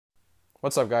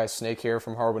What's up, guys? Snake here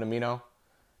from Hardwood Amino.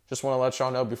 Just want to let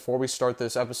y'all know before we start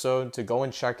this episode to go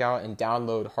and check out and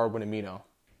download Hardwood Amino.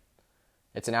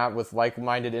 It's an app with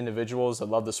like-minded individuals that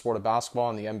love the sport of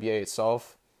basketball and the NBA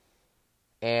itself.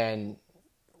 And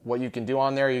what you can do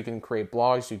on there, you can create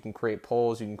blogs, you can create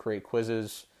polls, you can create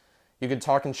quizzes. You can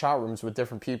talk in chat rooms with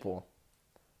different people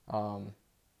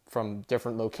from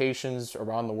different locations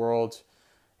around the world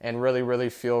and really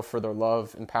feel for their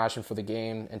love and passion for the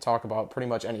game and talk about pretty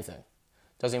much anything.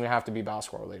 Doesn't even have to be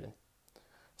basketball related.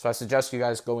 So I suggest you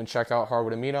guys go and check out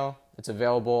Hardwood Amino. It's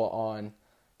available on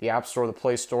the App Store, the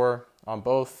Play Store, on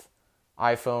both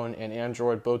iPhone and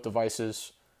Android, both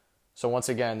devices. So once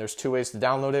again, there's two ways to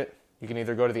download it. You can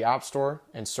either go to the App Store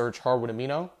and search Hardwood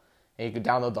Amino, and you can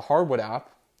download the Hardwood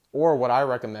app, or what I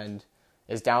recommend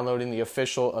is downloading the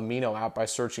official Amino app by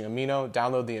searching Amino.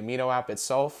 Download the Amino app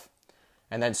itself,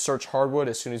 and then search Hardwood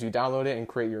as soon as you download it and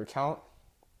create your account.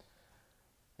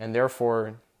 And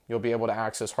therefore, you'll be able to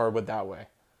access Hardwood that way.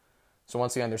 So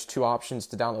once again, there's two options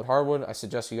to download Hardwood. I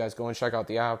suggest you guys go and check out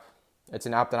the app. It's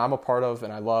an app that I'm a part of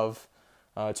and I love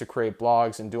to create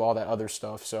blogs and do all that other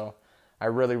stuff. So I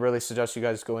really suggest you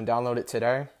guys go and download it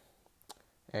today.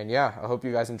 And yeah, I hope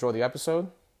you guys enjoy the episode.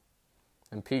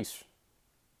 And peace.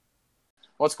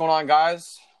 What's going on,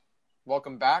 guys?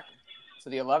 Welcome back to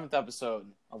the 11th episode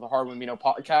of the Hardwood Amino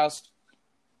podcast.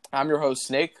 I'm your host,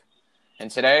 Snake.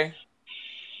 And today,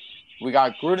 we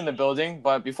got Groot in the building.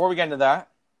 But before we get into that,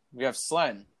 we have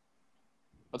Slen.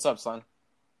 What's up, Slen?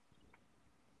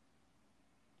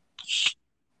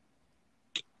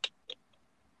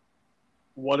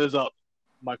 What is up,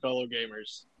 my fellow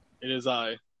gamers? It is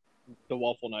I, the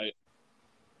Waffle Knight,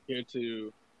 here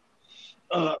to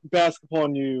bask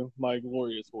upon you my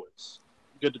glorious voice.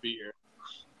 Good to be here.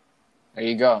 There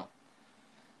you go.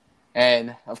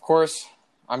 And, of course,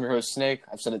 I'm your host, Snake.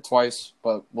 I've said it twice,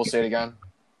 but we'll say it again.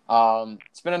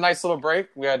 It's been a nice little break.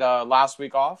 We had last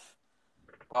week off.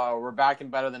 We're back and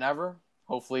better than ever.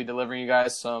 Hopefully delivering you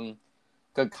guys some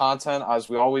good content as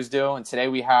we always do. And today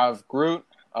we have Groot,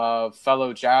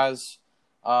 fellow Jazz.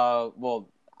 Well,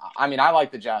 I mean, I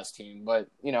like the Jazz team, but,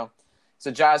 you know, he's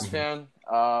a Jazz fan.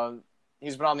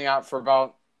 He's been on the app for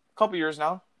about a couple years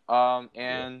now.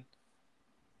 And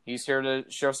he's here to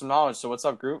share some knowledge. So what's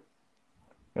up, Groot?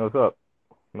 Hey, what's up?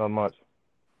 Not much.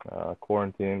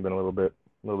 Quarantine been a little bit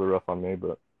rough on me,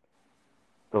 but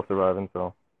still surviving.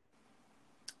 So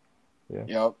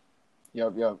yeah.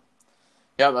 Yep.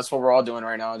 That's what we're all doing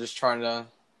right now. Just trying to,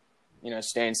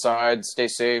 stay inside, stay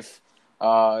safe,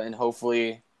 and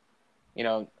hopefully,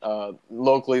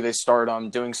 locally they start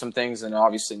doing some things, and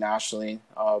obviously nationally.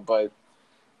 But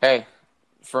hey,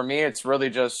 for me, it's really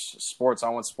just sports. I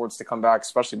want sports to come back,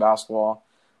 especially basketball.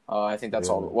 I think that's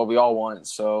all what we all want.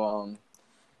 So,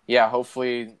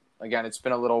 hopefully, again, it's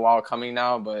been a little while coming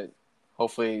now, but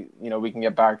hopefully, we can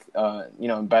get back,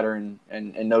 better in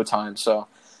no time. So,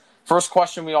 first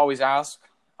question we always ask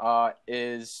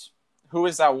is, who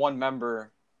is that one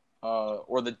member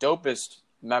or the dopest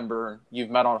member you've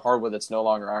met on Hardwood that's no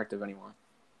longer active anymore?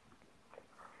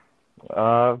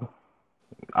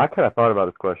 I kind of thought about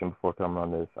this question before coming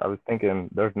on this. I was thinking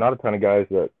there's not a ton of guys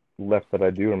that left that I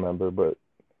do remember, but,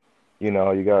 you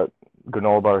got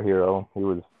Granola Bar Hero. He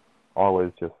was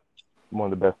always just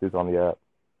one of the best dudes on the app.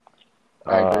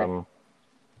 I agree.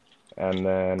 And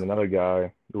then another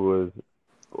guy who was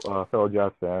a fellow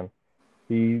Jazz fan.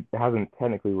 He hasn't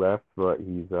technically left, but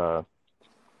he's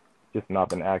just not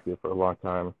been active for a long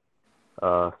time.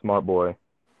 Smart Boy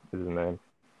is his name.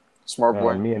 Smart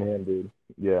Boy. Me and him, dude.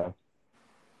 Yeah.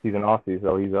 He's an Aussie,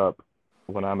 so he's up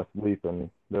when I'm asleep,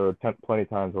 and there were plenty of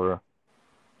times where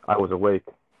I was awake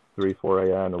 3, 4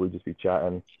 a.m., and we'd just be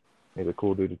chatting. He's a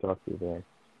cool dude to talk to, man.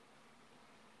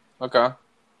 Okay.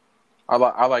 I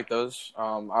like those.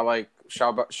 I like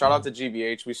shout out to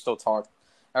GBH. We still talk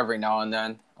every now and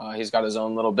then. He's got his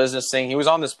own little business thing. He was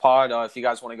on this pod. If you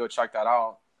guys want to go check that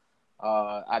out,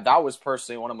 that was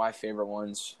personally one of my favorite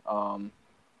ones. I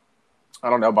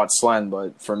don't know about Slen,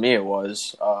 but for me it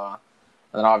was. And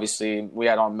then obviously we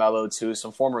had on Mello too,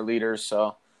 some former leaders.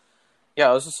 So yeah,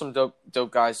 those are some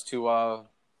dope guys to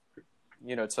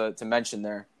to mention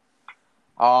there.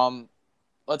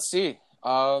 Let's see.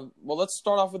 Well, let's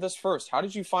start off with this first. How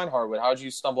did you find Hardwood? How did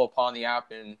you stumble upon the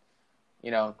app? And,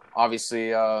 obviously,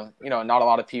 not a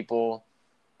lot of people,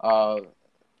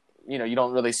 you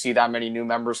don't really see that many new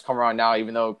members come around now,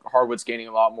 even though Hardwood's gaining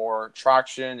a lot more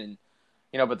traction. And,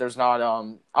 but there's not,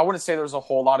 I wouldn't say there's a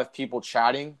whole lot of people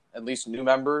chatting, at least new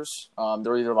members.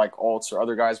 They're either like alts or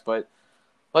other guys. But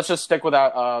let's just stick with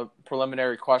that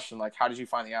preliminary question. Like, how did you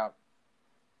find the app?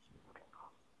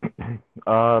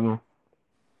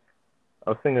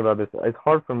 I was thinking about this. It's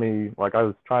hard for me. Like I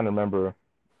was trying to remember,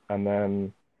 and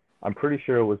then I'm pretty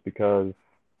sure it was because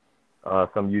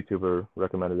some YouTuber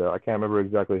recommended it. I can't remember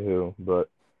exactly who, but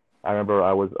I remember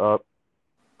I was up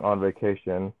on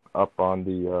vacation up on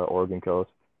the Oregon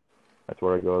coast. That's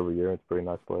where I go every year. It's a pretty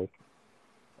nice place.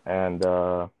 And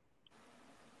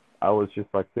I was just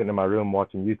like sitting in my room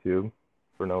watching YouTube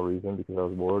for no reason because I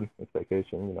was bored. It's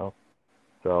vacation, you know.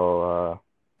 So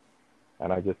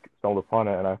and I just stumbled upon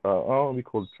it and I thought, oh, it'd be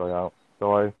cool to try out.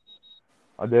 So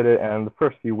I did it, and the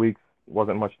first few weeks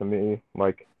wasn't much to me.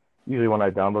 Like usually when I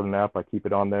download an app, I keep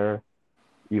it on there,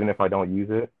 even if I don't use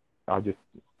it. I just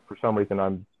for some reason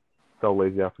I'm so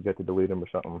lazy I forget to delete them or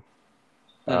something.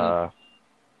 Mm-hmm. Uh,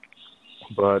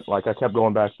 but like I kept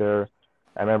going back there.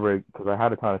 I remember because I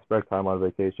had a ton of spare time on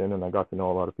vacation and I got to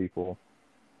know a lot of people.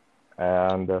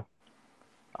 And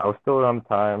I was still around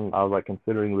the time I was like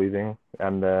considering leaving,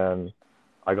 and then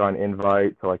I got an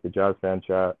invite to like the jazz fan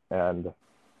chat, and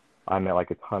I met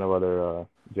like a ton of other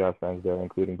jazz fans there,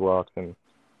 including Blocks and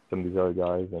some of these other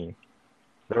guys, and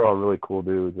they're all really cool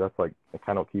dudes. That's like it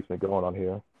kind of keeps me going on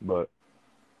here. But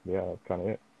yeah, that's kind of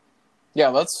it. Yeah,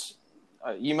 let's.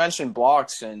 You mentioned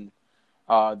Blocks, and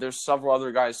there's several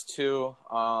other guys too.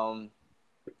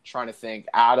 Trying to think.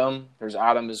 Adam. There's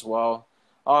Adam as well.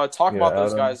 Talk Yeah, about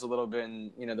those Adam. guys a little bit,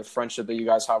 and the friendship that you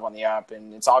guys have on the app,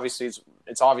 and it's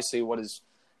obviously what has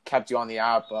kept you on the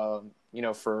app,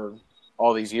 for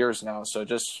all these years now. So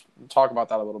just talk about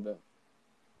that a little bit.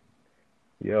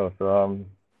 Yeah, so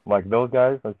like those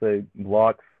guys, I'd say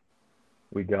Blocks.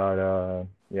 We got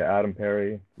yeah, Adam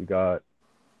Perry. We got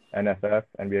NFF,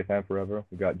 NBA Fan Forever.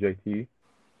 We got JT.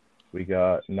 We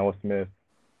got Noah Smith.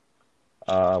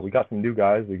 We got some new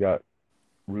guys. We got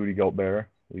Rudy Gobert.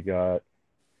 We got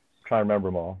trying to remember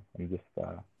them all. I'm just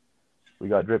we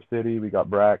got Drip City. We got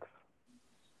Brax.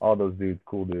 All those dudes,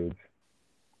 cool dudes.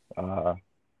 Uh,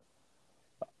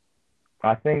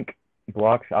 I think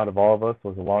Blocks out of all of us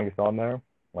was the longest on there.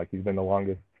 Like he's been the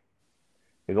longest,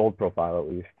 his old profile at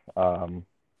least.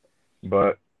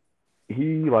 But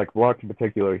he like Blocks in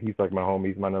particular. He's like my homie.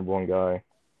 He's my number one guy.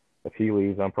 If he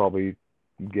leaves, I'm probably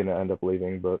gonna end up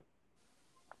leaving. But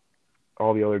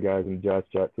all the other guys in the Jazz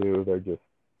chat too, they're just.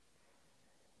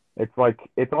 It's like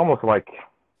it's almost like,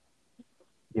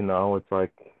 it's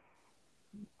like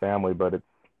family, but it's.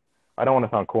 I don't want to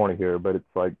sound corny here, but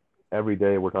it's like every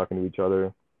day we're talking to each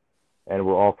other, and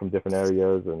we're all from different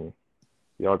areas, and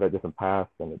we all got different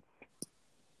paths, and it's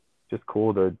just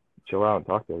cool to chill out and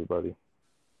talk to everybody.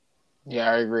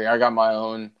 Yeah, I agree. I got my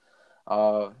own,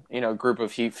 group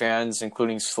of Heat fans,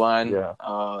 including Slen, Yeah,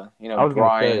 I was gonna say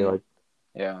Brian. like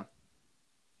Yeah.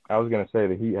 I was gonna say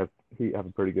that he have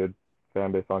a pretty good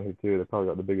fan base on here too. They probably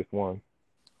got the biggest one.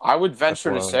 I would That's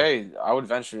venture to one.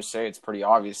 say, it's pretty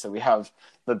obvious that we have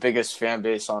the biggest fan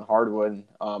base on hardwood.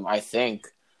 I think,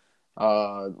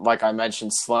 like I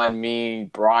mentioned, Slen, me,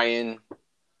 Brian,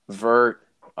 Vert,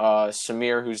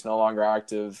 Samir, who's no longer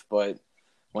active, but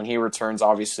when he returns,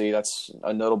 obviously that's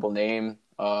a notable name.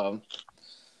 I'm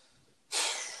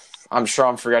sure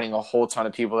I'm forgetting a whole ton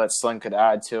of people that Slen could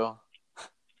add to.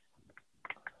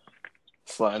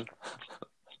 Slen.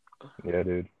 Yeah,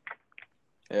 dude.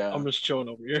 Yeah. I'm just chilling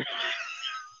over here.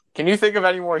 Can you think of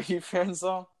any more Heat fans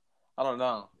though? I don't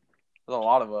know. There's a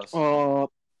lot of us, Off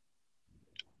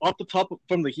the top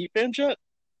from the Heat fan chat,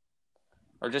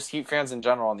 or just Heat fans in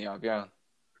general on the app. Yeah.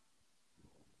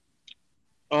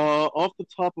 off the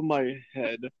top of my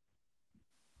head,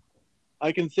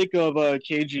 I can think of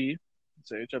KG.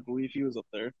 I believe he was up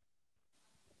there.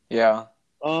 Yeah.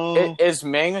 Uh, Is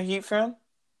Mang a Heat fan?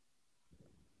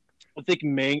 I think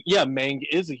Mang. Yeah, Mang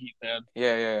is a Heat fan.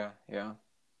 Yeah.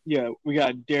 Yeah, we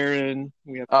got Darren.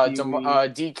 We have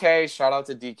Pee-wee. DK. Shout out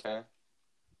to DK.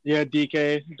 Yeah,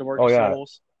 DK. DeMarcus Oh yeah,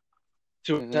 Souls.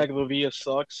 Tagovailoa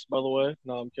sucks, by the way.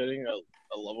 No, I'm kidding. I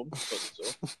love him. But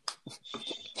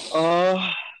still.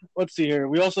 Let's see here.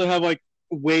 We also have like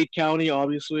Wade County,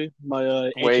 obviously. My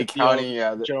Wade HFDO County.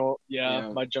 Yeah.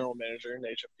 my general manager in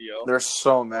HFDO. There's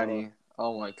so many.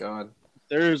 Oh my god.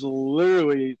 There's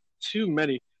literally too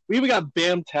many. We even got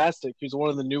Bamtastic, who's one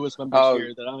of the newest members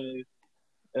here that I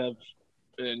have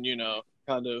been,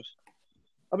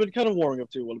 I've been kind of warming up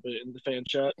to a little bit in the fan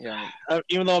chat. Yeah.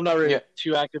 Even though I'm not really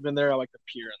too active in there, I like to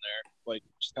peer in there, like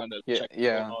just kind of check what's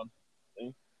going on.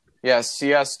 Yeah,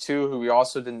 CS2, who we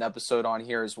also did an episode on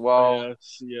here as well.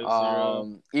 Yeah,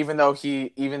 even though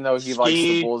he likes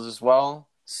the Bulls as well.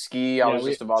 Ski, I was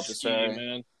just about to say.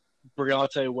 Man.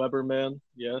 Briante Weber, man.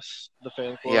 Yes, the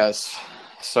fan club. Yes.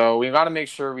 So we got to make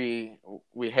sure we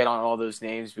hit on all those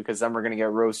names, because then we're going to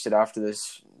get roasted after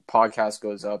this podcast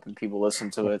goes up and people listen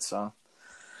to it. So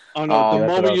Oh no! The Yeah, that's what I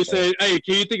moment was you saying. said, "Hey,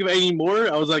 can you think of any more?"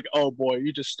 I was like, "Oh boy,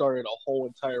 you just started a whole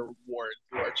entire war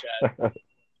through our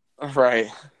chat."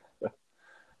 Right.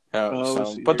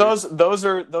 Let's see But here. those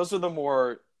are the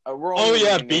more. We're Oh only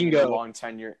yeah, naming your bingo. long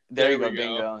tenure. There you There go, we go.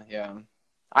 bingo. Yeah,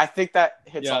 I think that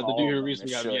hits Yeah, on the dude all of who them. It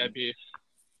recently got should. VIP.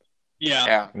 Yeah,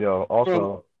 Yeah. Yo, from all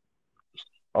the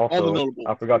also, notable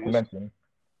I forgot to players. mention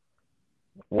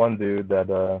one dude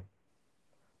that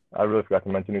I really forgot to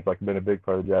mention. He's like been a big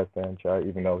part of the Jazz fan chat,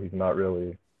 even though he's not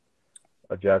really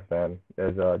a Jazz fan.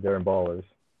 Is Darren Ballers.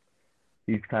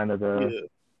 He's kind of the Yeah.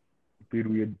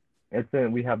 dude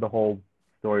we have the whole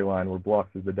storyline where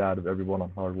Blocks is the dad of everyone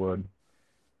on Hardwood,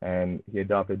 and he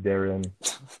adopted Darren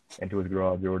into his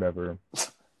garage or whatever.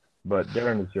 But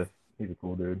Darren is he's a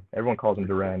cool dude. Everyone calls him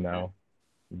Duran now,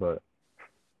 but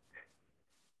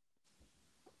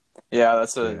Yeah,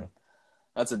 yeah.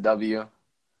 that's a W.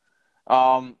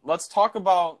 Let's talk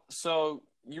about. So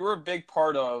you were a big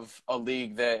part of a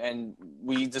league that, and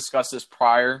we discussed this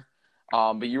prior,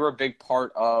 but you were a big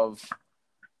part of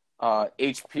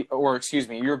HP, or excuse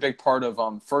me, you were a big part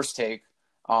of First Take.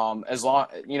 As long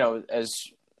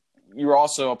as you were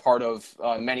also a part of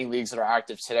many leagues that are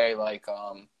active today, like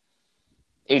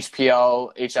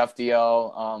HPL,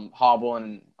 HFDL, Hobble,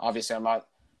 and obviously I'm not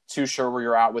too sure where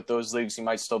you're at with those leagues. You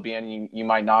might still be in, you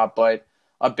might not, but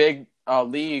a big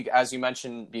league, as you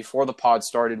mentioned before the pod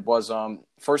started, was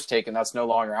First Take, and that's no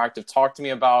longer active. Talk to me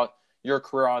about your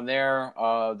career on there,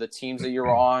 the teams that you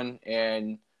were on,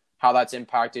 and how that's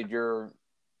impacted your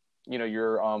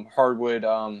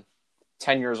hardwood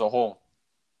tenure as a whole.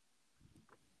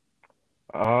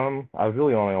 I was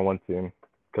really only on one team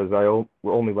because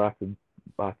only lasted,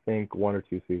 I think, 1 or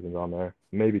 2 seasons on there,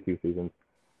 maybe 2 seasons.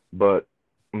 But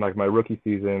like my rookie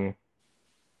season,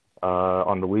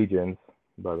 on the Legions,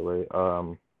 by the way,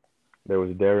 there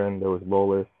was Darren, there was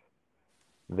Lolis,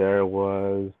 there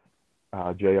was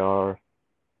JR. I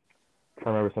can't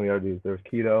remember some of the other dudes. There was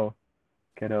Keto.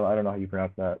 I don't know how you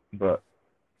pronounce that, but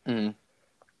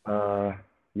Mm-hmm.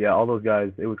 yeah, all those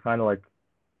guys. It was kind of like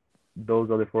those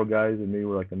other 4 guys and me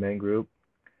were like the main group,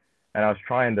 and I was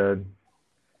trying to.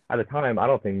 At the time, I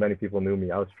don't think many people knew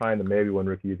me. I was trying to maybe win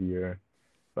Rookie of the Year,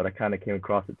 but I kind of came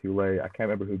across it too late. I can't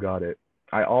remember who got it.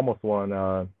 I almost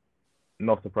won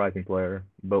Most Surprising Player,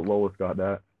 but Lois got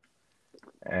that,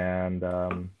 and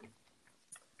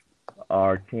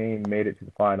our team made it to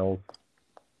the finals,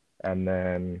 and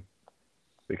then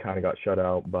we kind of got shut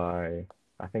out by,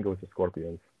 I think it was the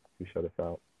Scorpions who shut us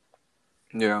out.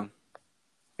 Yeah.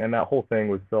 And that whole thing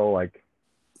was so like,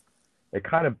 it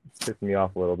kind of pissed me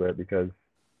off a little bit because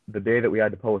the day that we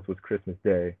had to post was Christmas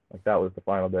Day. Like that was the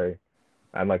final day.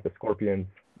 And like the Scorpions,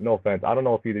 no offense, I don't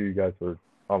know if either of you guys were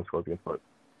on the Scorpions, but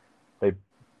they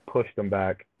pushed them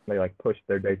back. They like pushed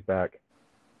their dates back.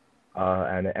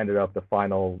 And it ended up the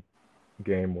final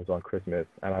game was on Christmas.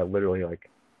 And I literally like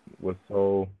was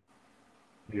so,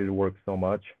 needed to work so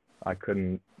much. I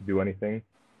couldn't do anything.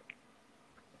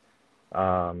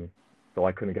 So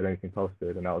I couldn't get anything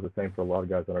posted, and that was the same for a lot of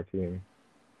guys on our team.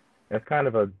 And it's kind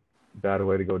of a bad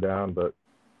way to go down, but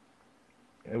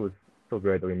it was so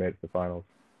great that we made it to the finals.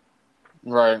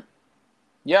 Right.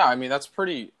 Yeah, I mean that's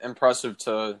pretty impressive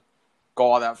to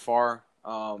go all that far,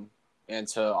 and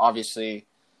to obviously,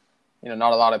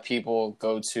 not a lot of people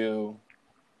go to,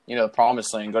 the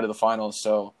promised land, go to the finals.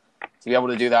 So to be able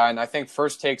to do that, and I think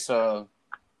First Take's a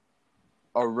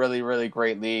really really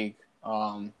great league,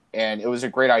 and it was a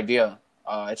great idea.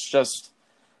 It's just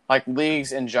like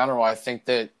leagues in general. I think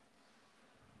that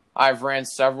I've ran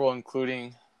several,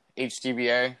 including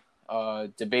HDBA,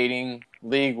 debating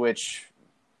league, which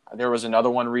there was another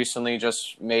one recently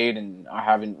just made, and I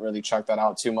haven't really checked that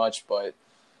out too much, but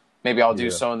maybe I'll do Yeah.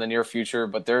 so in the near future.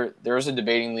 But there is a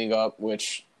debating league up,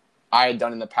 which I had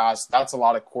done in the past. That's a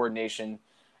lot of coordination.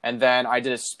 And then I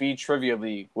did a speed trivia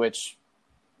league, which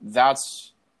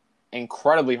that's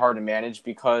incredibly hard to manage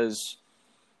because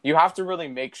you have to really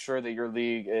make sure that your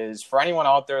league is, for anyone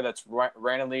out there that's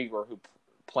ran a league or who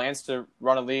plans to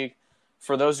run a league,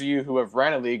 for those of you who have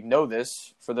ran a league, know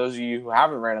this. For those of you who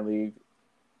haven't ran a league,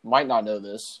 might not know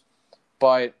this.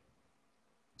 But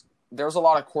there's a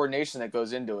lot of coordination that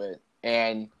goes into it.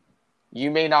 And you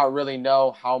may not really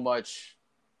know how much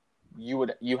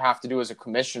you have to do as a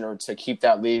commissioner to keep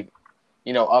that league,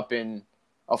 up in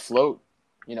afloat,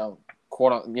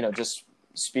 just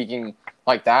speaking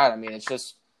like that. I mean,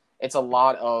 it's a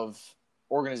lot of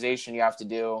organization you have to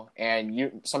do,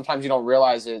 and sometimes you don't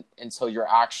realize it until you're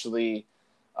actually,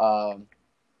 in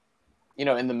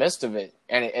the midst of it.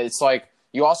 And it's like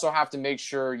you also have to make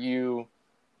sure you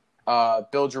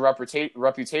build your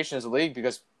reputation as a league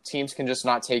because teams can just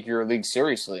not take your league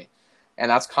seriously. And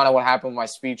that's kind of what happened with my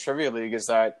Speed Trivia League, is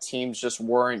that teams just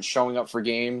weren't showing up for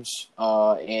games,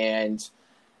 and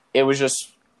it was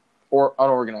just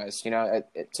unorganized,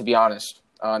 to be honest.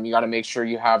 You got to make sure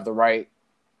you have the right,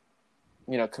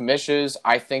 commissions.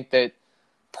 I think that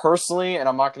personally, and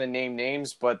I'm not going to name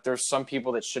names, but there's some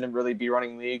people that shouldn't really be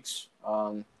running leagues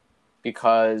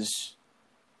because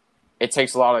it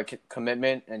takes a lot of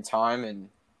commitment and time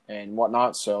and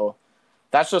whatnot. So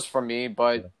that's just for me.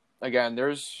 But again,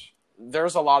 there's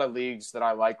a lot of leagues that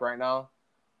I like right now.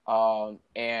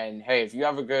 And hey, if you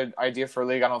have a good idea for a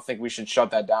league, I don't think we should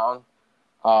shut that down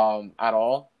at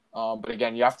all. But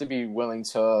again, you have to be willing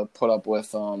to put up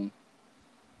with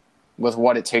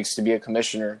what it takes to be a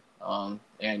commissioner. And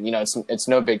it's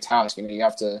no big task. You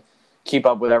have to keep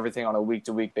up with everything on a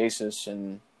week-to-week basis,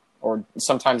 or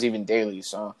sometimes even daily.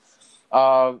 So,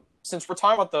 since we're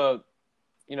talking about the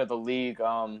league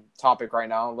topic right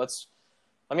now, let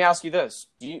me ask you this: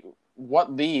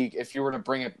 what league, if you were to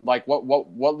bring it, like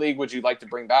what league would you like to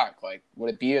bring back? Like, would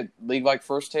it be a league like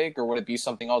First Take, or would it be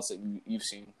something else that you've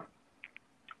seen?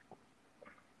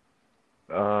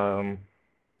 I'm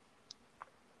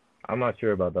not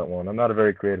sure about that one. I'm not a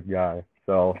very creative guy,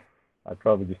 so I'd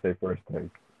probably just say First Take.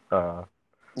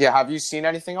 Yeah, have you seen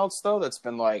anything else though that's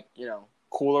been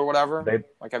cool or whatever?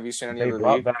 Have you seen any other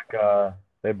league?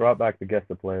 They brought back the Guess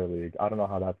the Player League. I don't know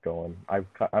how that's going. I'm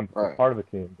right. part of the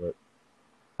team, but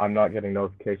I'm not getting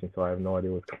notifications, so I have no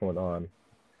idea what's going on.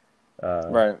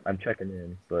 Right. I'm checking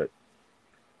in, but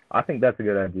I think that's a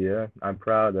good idea. I'm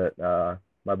proud that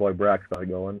my boy Brax got it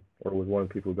going, or was one of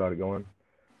the people who got it going,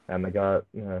 and they got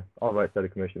all right set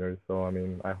of commissioners. So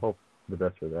I hope the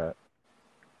best for that.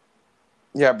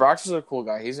 Yeah, Brax is a cool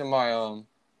guy. He's in my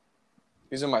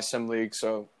sim league,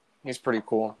 so he's pretty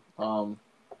cool.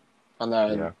 And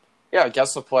then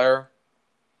Guess the Player.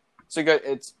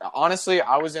 It's honestly,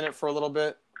 I was in it for a little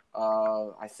bit.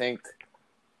 I think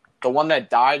the one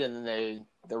that died and then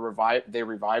they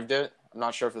revived it. I'm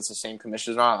not sure if it's the same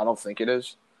commissioners or not. I don't think it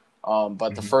is.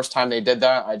 But the first time they did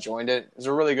that, I joined it. It was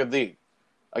a really good league.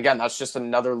 Again, that's just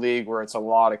another league where it's a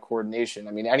lot of coordination.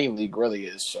 Any league really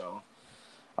is. So,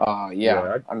 go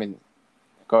ahead.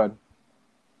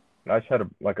 I just had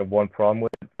a one problem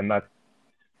with it, and that's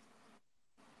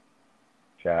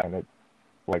chat. And it's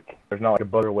there's not a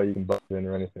better way you can buzz in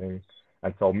or anything.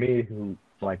 And so me, who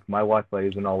my Wi-Fi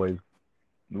isn't always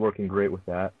working great with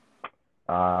that.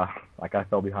 I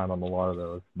fell behind on a lot of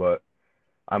those, but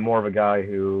I'm more of a guy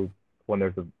who, when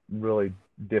there's a really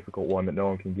difficult one that no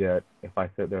one can get, if I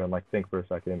sit there and think for a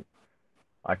second,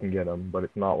 I can get them. But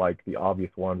it's not the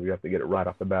obvious one where you have to get it right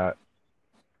off the bat.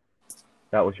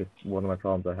 That was just one of my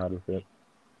problems I had with it.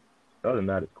 Other than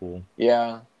that, it's cool.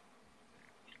 Yeah,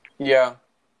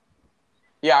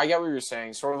 I get what you're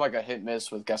saying. Sort of like a hit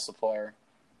miss with Guess the Player.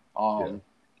 I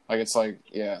get what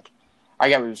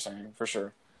you're saying for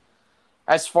sure.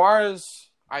 As far as,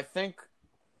 I think,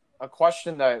 a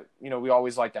question that we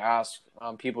always like to ask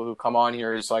people who come on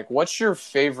here is what's your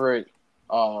favorite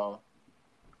or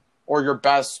your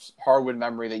best hardwood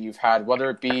memory that you've had, whether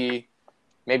it be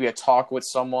maybe a talk with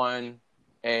someone,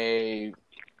 a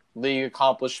league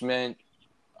accomplishment,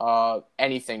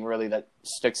 anything really that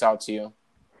sticks out to you.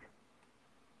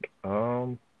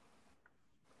 I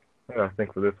gotta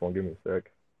think for this one. Give me a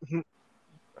sec.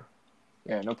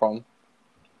 Yeah, no problem.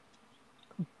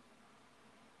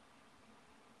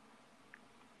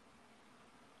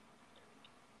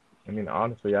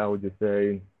 Honestly, I would just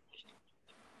say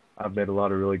I've made a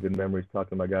lot of really good memories talking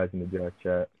to my guys in the Jack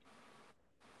chat.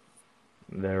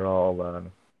 They're all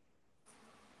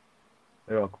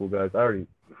cool guys. I already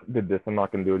did this. I'm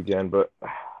not gonna do it again, but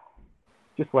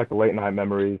just the late night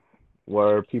memories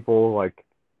where people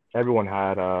everyone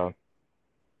had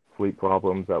sleep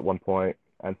problems at one point,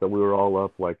 and so we were all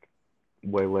up way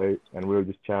late, and we were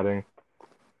just chatting.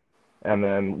 And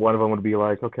then one of them would be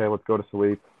like, "Okay, let's go to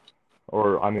sleep,"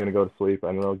 or "I'm gonna go to sleep,"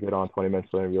 and they'll get on 20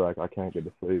 minutes later and be like, "I can't get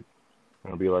to sleep,"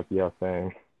 and I'll be like, "Yeah,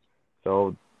 same."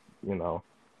 So,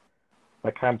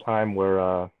 that kind of time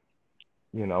where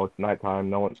it's nighttime,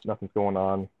 nothing's going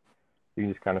on. You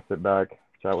can just kind of sit back,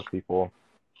 chat with people,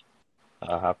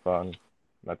 have fun.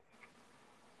 That's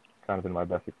kind of been my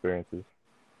best experiences.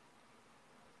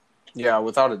 Yeah,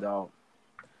 without a doubt.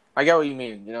 I get what you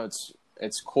mean.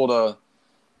 It's cool to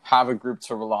have a group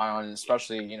to rely on, and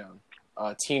especially,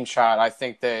 team chat. I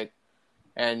think that,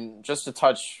 and just to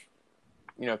touch,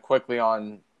 quickly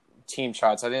on team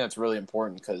chats, I think that's really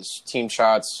important because team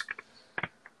chats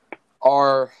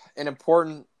are an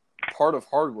important part of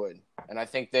hardwood. And I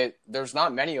think that there's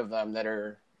not many of them that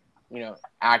are,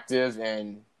 active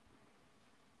and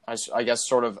I guess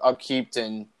sort of upkeep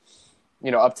and,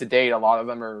 up to date. A lot of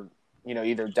them are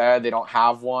either dead, they don't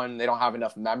have one, they don't have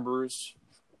enough members,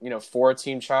 for a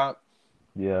team chat.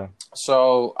 Yeah.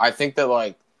 So I think that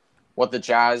like what the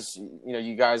Jazz,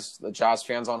 you guys, the Jazz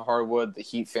fans on Hardwood, the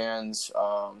Heat fans,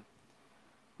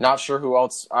 not sure who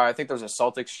else. I think there's a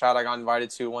Celtics chat I got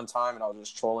invited to one time, and I was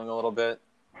just trolling a little bit.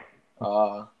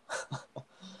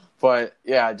 But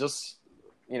yeah, just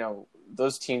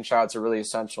those team chats are really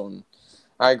essential, and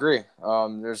I agree.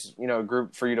 There's a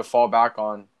group for you to fall back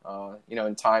on.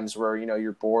 In times where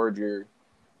you're bored, you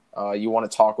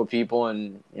want to talk with people,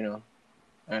 and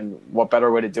and what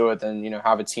better way to do it than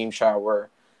have a team chat where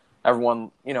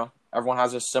everyone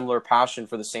has a similar passion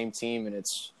for the same team, and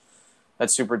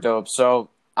that's super dope. So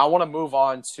I want to move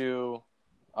on to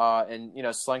and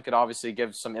Slen could obviously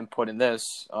give some input in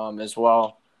this as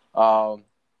well.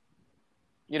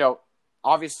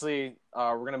 Obviously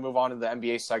we're going to move on to the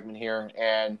NBA segment here,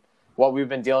 and what we've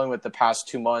been dealing with the past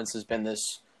 2 months has been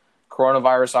this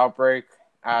coronavirus outbreak,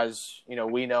 as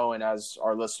we know and as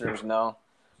our listeners know.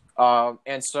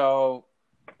 And so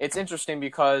it's interesting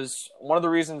because one of the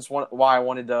reasons why I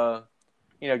wanted to,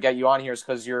 get you on here is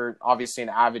because you're obviously an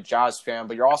avid Jazz fan,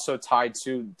 but you're also tied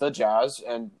to the Jazz,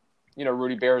 and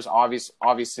Rudy Bear is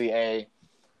obviously a,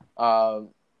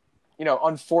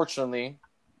 unfortunately,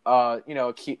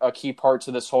 a key part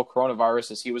to this whole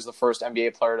coronavirus, as he was the first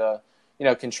NBA player to,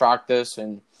 contract this.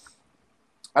 And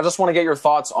I just want to get your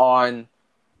thoughts on,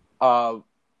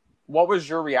 what was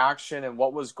your reaction and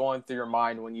what was going through your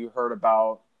mind when you heard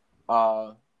about,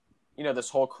 this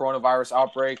whole coronavirus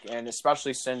outbreak, and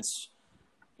especially since,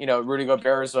 Rudy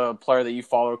Gobert is a player that you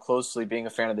follow closely, being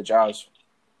a fan of the Jazz.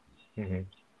 Mm-hmm.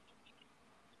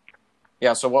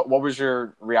 Yeah. So what was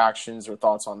your reactions or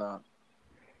thoughts on that?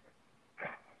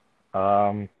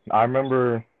 I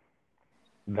remember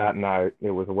that night.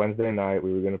 It was a Wednesday night.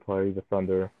 We were going to play the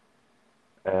Thunder,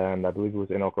 and I believe it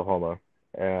was in Oklahoma.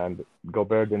 And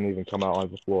Gobert didn't even come out on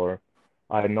the floor.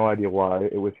 I had no idea why.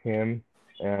 It was him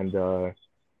and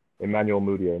Emmanuel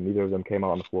Mudiay. Neither of them came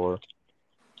out on the floor.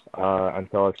 And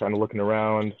so I was kind of looking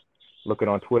around, looking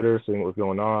on Twitter, seeing what was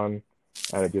going on,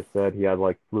 and it just said he had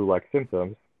like flu-like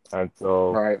symptoms. And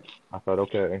so Right. I thought,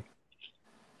 okay,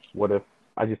 what if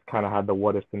I just kind of had the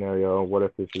what if scenario? What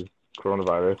if this is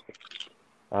coronavirus?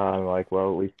 I'm like, well,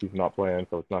 at least he's not playing,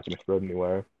 so it's not going to spread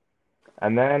anywhere.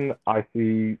 And then I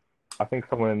think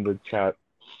someone in the chat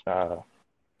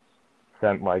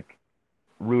sent like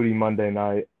Rudy Monday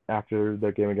night after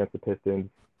their game against the Pistons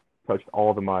touched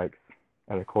all the mics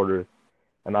and recorders,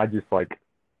 and I just like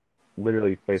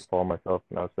literally facepalmed myself,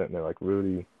 and I was sitting there like,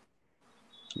 Rudy,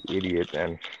 you idiot,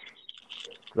 and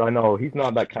because I know he's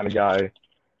not that kind of guy.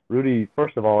 Rudy,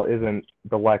 first of all, isn't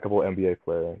the likable NBA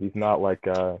player. He's not like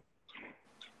the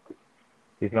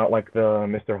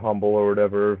Mr. Humble or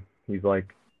whatever. He's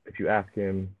like, if you ask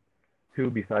him who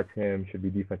besides him should be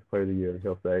Defensive Player of the Year,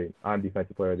 he'll say, I'm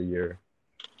Defensive Player of the Year.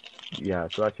 Yeah,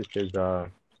 so that's just his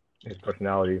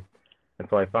personality. And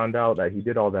so I found out that he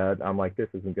did all that. I'm like, this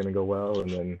isn't going to go well. And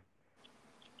then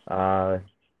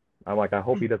I'm like, I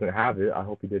hope he doesn't have it. I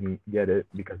hope he didn't get it,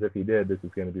 because if he did, this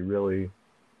is going to be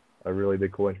a really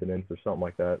big coincidence or something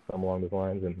like that, something along those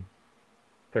lines. And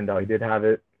turned out he did have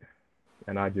it.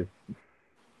 And I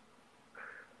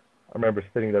remember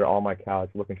sitting there on my couch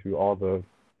looking through all the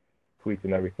tweets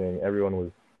and everything. Everyone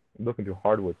was looking through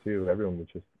Hardwood too. Everyone was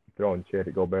just throwing shit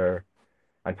at Gobert.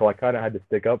 And so I kind of had to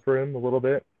stick up for him a little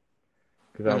bit,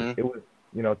 because it was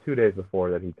 2 days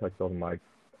before that he touched all the mics,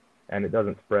 and it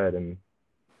doesn't spread. And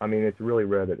I mean, it's really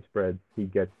rare that it spreads. He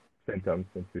gets symptoms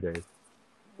in 2 days.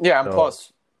 Yeah,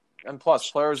 and plus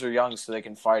players are young, so they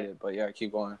can fight it. But yeah,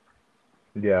 keep going.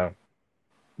 Yeah,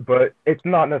 but it's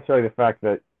not necessarily the fact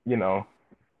that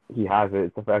he has it.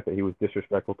 It's the fact that he was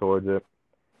disrespectful towards it.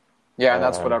 Yeah, and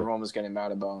that's what everyone was getting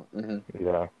mad about. Mm-hmm.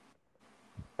 Yeah.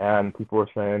 And people were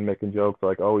saying, making jokes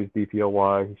like, oh, he's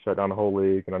DPOY, he shut down the whole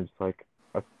league. And I'm just like,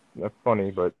 that's funny,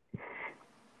 but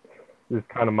this is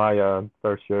kind of my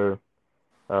fair share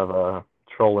of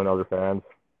trolling other fans.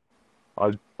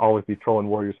 I'd always be trolling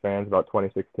Warriors fans about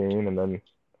 2016, and then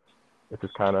this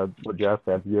is kind of what Jazz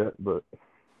fans get, but...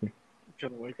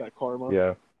 Kind of like that karma.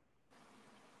 Yeah.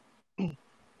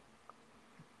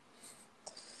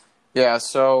 Yeah,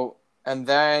 so, and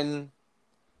then,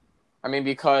 I mean,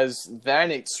 because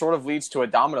then it sort of leads to a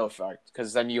domino effect,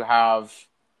 because then you have,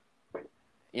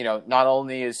 not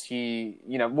only is he,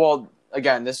 well,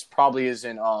 again, this probably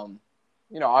isn't,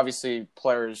 obviously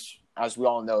players, as we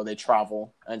all know, they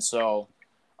travel, and so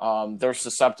they're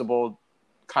susceptible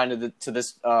kind of to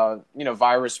this,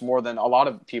 virus more than a lot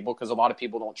of people, because a lot of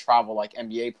people don't travel like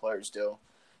NBA players do.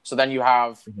 So then you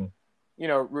have,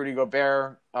 Rudy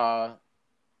Gobert,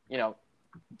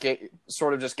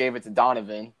 sort of just gave it to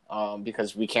Donovan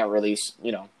because we can't really,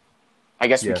 I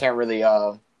guess we can't really,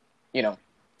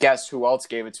 guess who else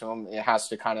gave it to him. It has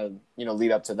to kind of,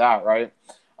 lead up to that, right?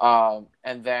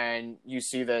 And then you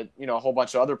see that, a whole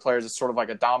bunch of other players, it's sort of like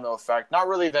a domino effect. Not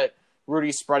really that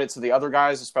Rudy spread it to the other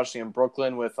guys, especially in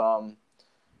Brooklyn with,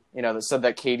 that said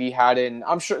that KD had it. And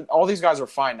I'm sure all these guys are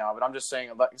fine now, but I'm just saying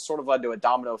it sort of led to a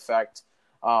domino effect.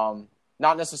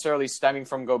 Not necessarily stemming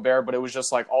from Gobert, but it was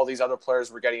just like all these other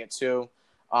players were getting it too.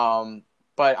 But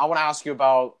I want to ask you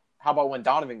how about when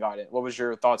Donovan got it? What was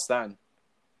your thoughts then?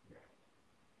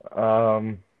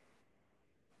 I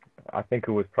think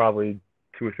it was probably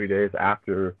 2 or 3 days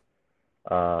after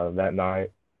that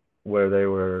night where they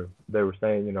were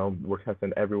saying, we're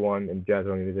testing everyone in Jazz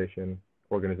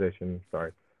organization.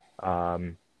 Sorry.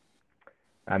 And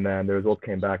then the results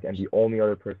came back, and the only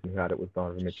other person who had it was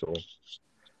Donovan Mitchell.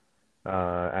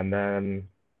 And then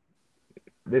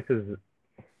this is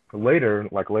later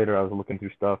I was looking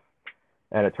through stuff,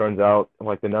 and it turns out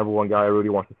like the number one guy Rudy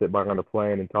wants to sit back on the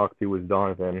plane and talk to was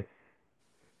Donovan.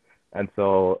 And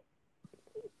so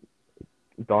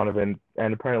Donovan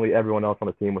and apparently everyone else on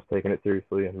the team was taking it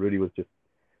seriously, and Rudy was just,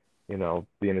 being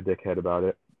a dickhead about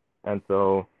it. And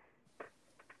so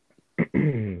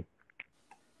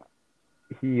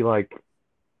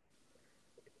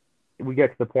we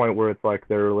get to the point where it's like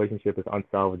their relationship is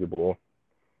unsalvageable.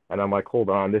 And I'm like, hold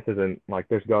on, this isn't like,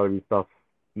 there's got to be stuff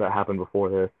that happened before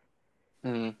this.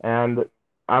 Mm-hmm. And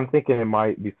I'm thinking it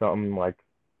might be something like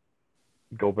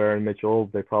Gobert and Mitchell.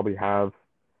 They probably have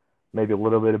maybe a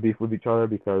little bit of beef with each other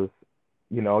because,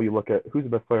 you look at who's the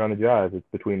best player on the Jazz. It's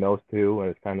between those two, and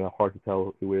it's kind of hard to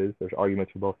tell who is. There's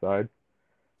arguments for both sides.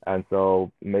 And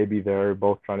so maybe they're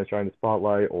both trying to shine the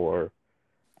spotlight, or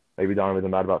maybe Donovan's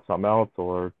mad about something else,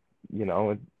 or, we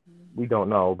don't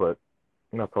know, but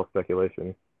that's all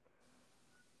speculation.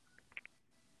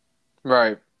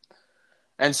 Right.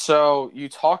 And so you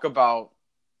talk about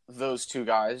those two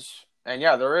guys, and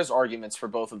yeah, there is arguments for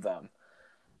both of them.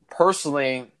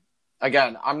 Personally,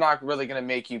 again, I'm not really going to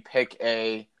make you pick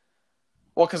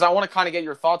because I want to kind of get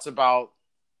your thoughts about,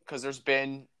 because there's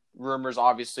been rumors,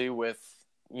 obviously, with,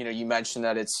 you mentioned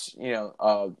that it's,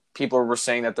 people were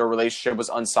saying that their relationship was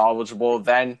unsalvageable.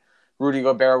 Then Rudy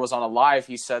Gobert was on a live.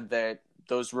 He said that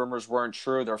those rumors weren't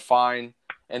true. They're fine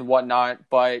and whatnot.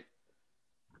 But,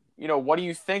 what do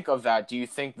you think of that? Do you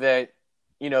think that,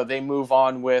 they move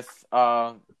on with,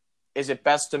 is it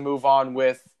best to move on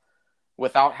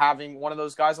without having one of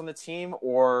those guys on the team,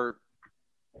 or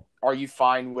are you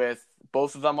fine with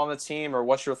both of them on the team, or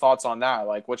what's your thoughts on that?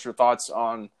 Like, what's your thoughts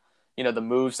on, the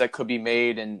moves that could be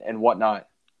made and whatnot?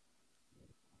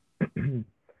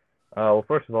 Well,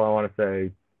 first of all, I want to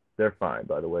say they're fine,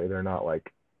 by the way. They're not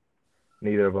like,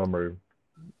 neither of them are,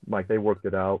 like, they worked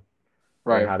it out.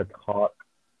 Right. They had a talk,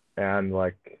 and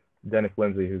like Dennis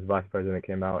Lindsey, who's vice president,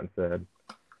 came out and said,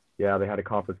 yeah, they had a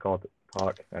conference call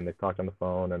talk, and they talked on the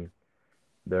phone, and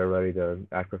they're ready to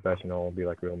act professional, be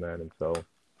like real men, and so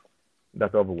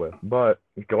that's over with. But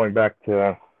we'll go back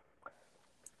to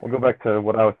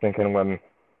what I was thinking when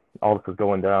all this was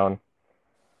going down.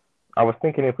 I was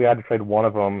thinking if we had to trade one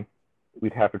of them,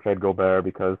 we'd have to trade Gobert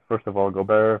because, first of all,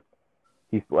 Gobert,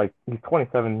 he's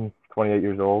 27, 28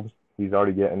 years old. He's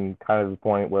already getting kind of the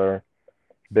point where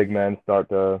big men start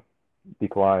to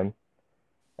decline.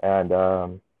 And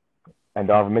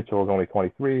Donovan Mitchell is only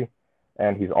 23,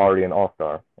 and he's already an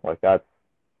all-star. Like, that's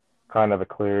kind of a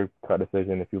clear-cut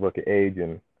decision if you look at age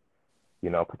and,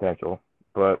 potential.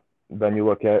 But then you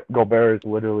look at Gobert is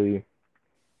literally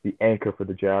the anchor for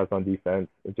the Jazz on defense.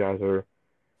 The Jazz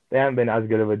they haven't been as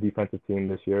good of a defensive team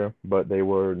this year, but they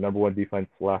were number one defense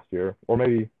last year. Or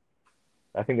maybe,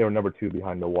 I think they were number two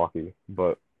behind Milwaukee.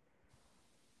 But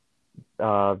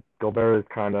Gobert is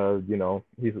kind of,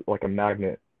 he's like a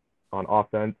magnet on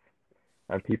offense,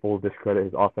 and people discredit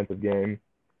his offensive game,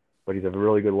 but he's a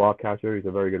really good lob catcher. He's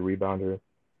a very good rebounder.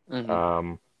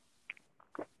 Mm-hmm.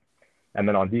 And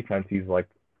then on defense, he's like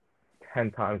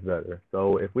 10 times better.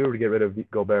 So if we were to get rid of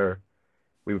Gobert,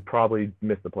 we would probably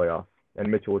miss the playoffs. And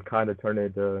Mitchell would kind of turn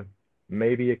into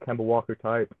maybe a Kemba Walker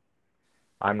type.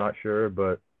 I'm not sure,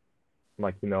 but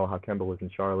like, how Kemba was in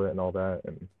Charlotte and all that.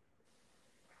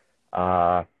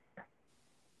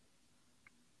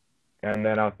 And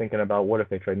then I was thinking about what if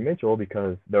they trade Mitchell,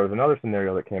 because there was another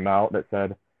scenario that came out that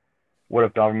said, what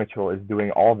if Donovan Mitchell is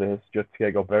doing all this just to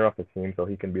get Gobert off the team so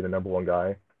he can be the number one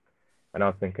guy? And I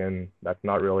was thinking that's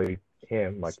not really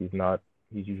him. Like, he's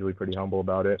usually pretty humble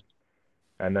about it.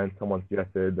 And then someone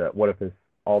suggested that what if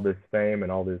all this fame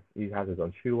and all this, he has his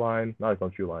own shoe line, not his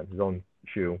own shoe line, his own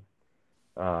shoe,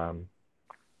 all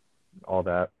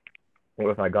that.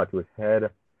 What if I got to his head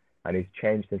and he's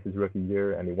changed since his rookie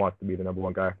year, and he wants to be the number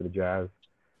one guy for the Jazz?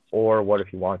 Or what if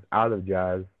he wants out of the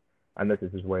Jazz, and this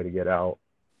is his way to get out?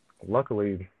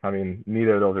 Luckily, I mean,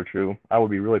 neither of those are true. I would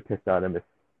be really pissed at him if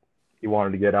he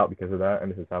wanted to get out because of that,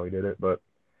 and this is how he did it. But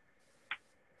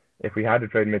if we had to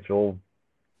trade Mitchell,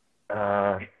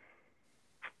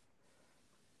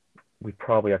 we'd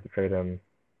probably have to trade him.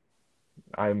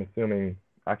 I'm assuming,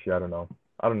 actually, I don't know.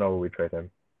 I don't know where we trade him.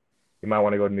 He might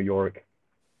want to go to New York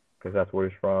because that's where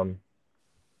he's from.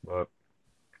 But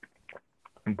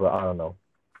I don't know.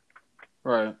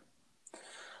 Right.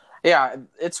 Yeah,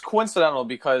 it's coincidental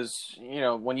because,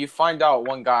 when you find out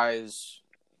one guy's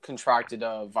contracted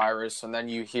a virus and then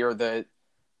you hear that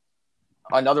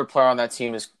another player on that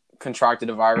team has contracted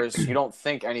a virus, you don't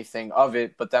think anything of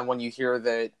it. But then when you hear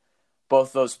that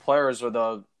both those players are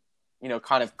the,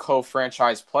 kind of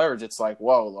co-franchise players, it's like,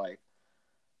 whoa, like,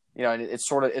 and it's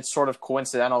sort of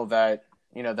coincidental that,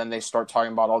 then they start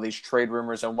talking about all these trade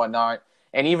rumors and whatnot.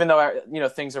 And even though,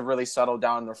 things have really settled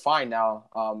down and they're fine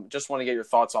now, just want to get your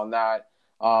thoughts on that,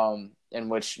 in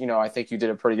which, I think you did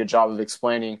a pretty good job of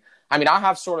explaining. I mean, I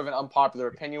have sort of an unpopular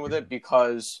opinion with it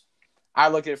because I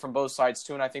look at it from both sides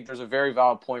too, and I think there's a very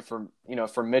valid point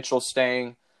for Mitchell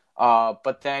staying.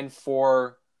 But then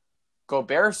for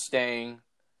Gobert staying,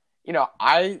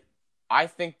 I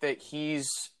think that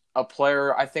he's a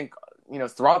player. I think,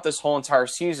 throughout this whole entire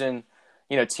season,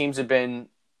 teams have been,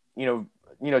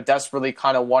 desperately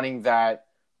kind of wanting that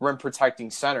rim protecting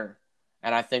center.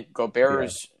 And I think Gobert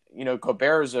is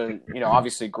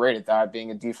obviously great at that,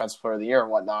 being a defensive player of the year and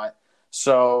whatnot.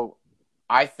 So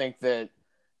I think that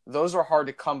those are hard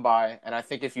to come by. And I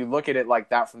think if you look at it like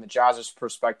that from the Jazz's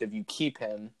perspective, you keep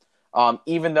him.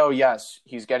 Even though, yes,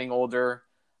 he's getting older.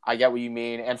 I get what you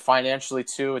mean. And financially,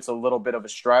 too, it's a little bit of a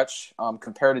stretch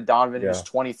compared to Donovan, who's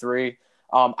 23.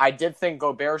 I did think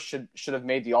Gobert should have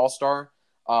made the All-Star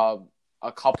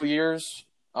a couple years.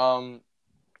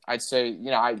 I'd say,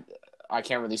 I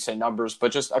can't really say numbers,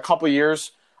 but just a couple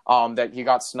years that he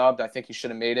got snubbed. I think he should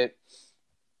have made it.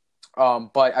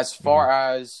 But as far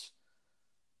as,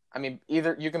 I mean,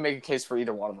 either you can make a case for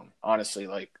either one of them, honestly.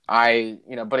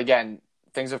 But again,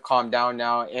 things have calmed down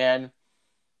now, and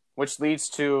which leads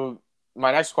to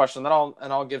my next question. Then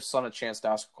I'll give Son a chance to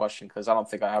ask a question because I don't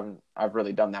think I've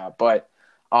really done that. But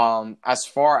as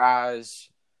far as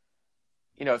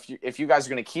if you guys are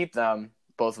going to keep them,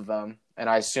 both of them, and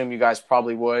I assume you guys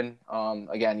probably would.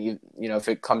 Again, if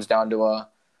it comes down to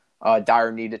a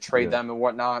dire need to trade them and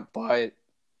whatnot. But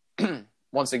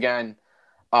once again,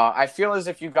 I feel as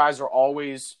if you guys are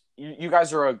always you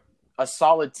guys are a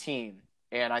solid team,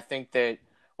 and I think that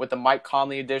with the Mike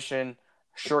Conley addition,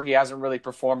 sure he hasn't really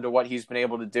performed to what he's been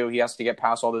able to do. He has to get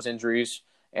past all those injuries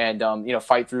and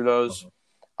fight through those.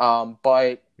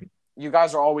 But you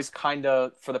guys are always kind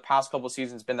of, for the past couple of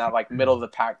seasons, been that middle of the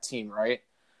pack team, right?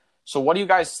 So what do you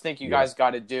guys think you guys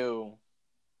got to do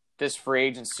this free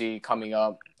agency coming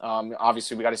up?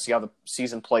 Obviously, we got to see how the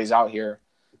season plays out here.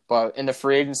 But in the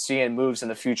free agency and moves in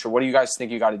the future, what do you guys think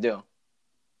you got to do?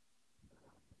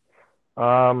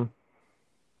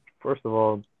 First of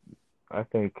all, I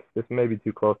think this may be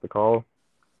too close to call.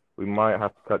 We might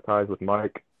have to cut ties with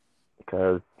Mike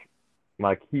because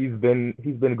he's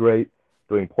been great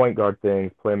doing point guard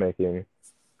things, playmaking,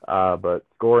 but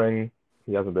scoring,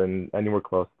 he hasn't been anywhere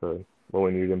close to what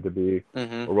we needed him to be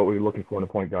or what we were looking for in a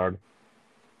point guard.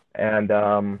 And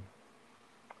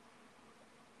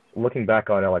looking back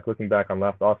on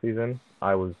last offseason,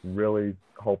 I was really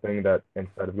hoping that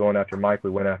instead of going after Mike,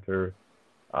 we went after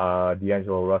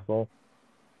D'Angelo Russell.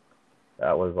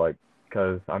 That was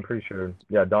because I'm pretty sure,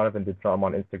 Donovan did something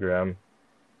on Instagram.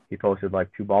 He posted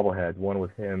 2 bobbleheads. One was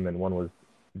him and one was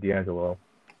D'Angelo.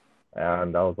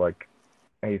 And I was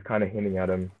and he's kind of hinting at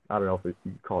him. I don't know if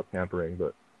you call it tampering,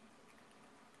 but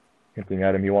hinting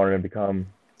at him. He wanted him to come.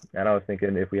 And I was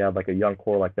thinking if we had a young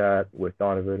core like that with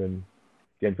Donovan and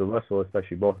D'Angelo Russell,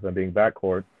 especially both of them being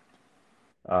backcourt,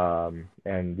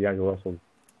 and D'Angelo Russell's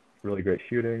really great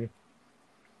shooting,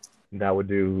 that would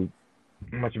do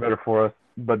much better for us.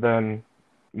 But then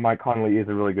Mike Conley is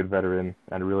a really good veteran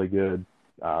and a really good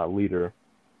leader.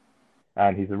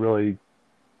 And he's a really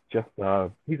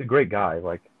he's a great guy.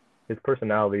 His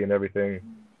personality and everything,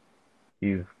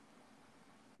 he's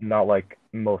not like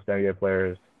most NBA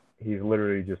players. He's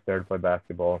literally just there to play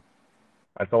basketball.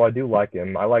 And so I do like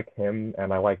him. I like him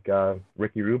and I like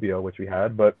Ricky Rubio, which we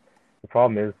had. But the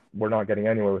problem is we're not getting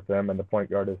anywhere with them, and the point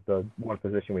guard is the one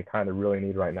position we kind of really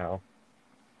need right now.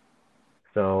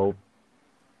 So,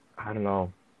 I don't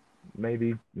know.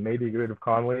 Maybe get rid of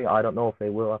Conley. I don't know if they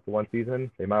will after one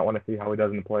season. They might want to see how he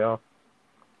does in the playoffs.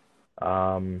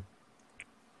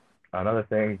 Another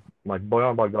thing, like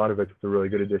Bojan Bogdanovic was a really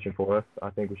good addition for us. I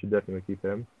think we should definitely keep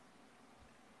him.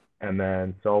 And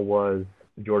then so was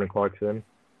Jordan Clarkson.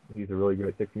 He's a really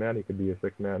good six man. He could be a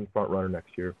six man front runner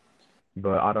next year.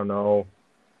 But I don't know.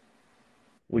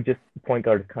 We just point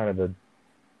guard is kind of the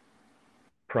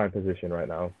prime position right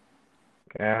now.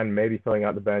 And maybe filling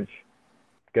out the bench,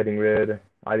 getting rid,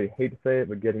 I hate to say it,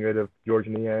 but getting rid of George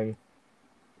Niang.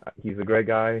 He's a great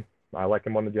guy. I like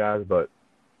him on the Jazz, but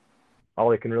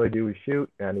all he can really do is shoot,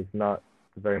 and he's not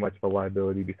very much of a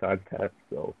liability besides that.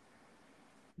 So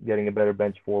getting a better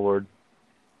bench forward,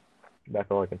 that's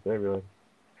all I can say, really.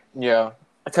 Yeah.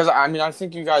 Because, I mean, I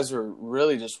think you guys are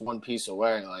really just one piece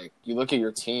away. Like, you look at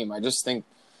your team, I just think,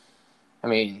 I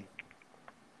mean,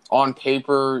 on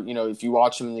paper, you know, if you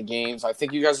watch them in the games, I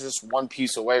think you guys are just one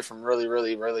piece away from really,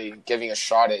 really, really giving a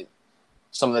shot at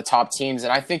some of the top teams.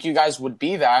 And I think you guys would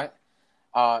be that,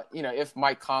 you know, if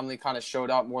Mike Conley kind of showed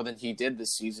up more than he did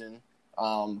this season.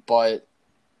 But,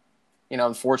 you know,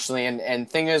 unfortunately, and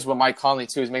thing is with Mike Conley,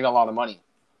 too, he's making a lot of money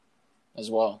as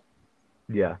well.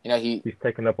 Yeah, you know, he's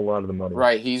taking up a lot of the money.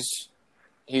 Right, he's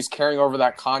carrying over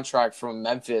that contract from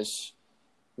Memphis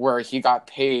where he got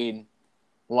paid,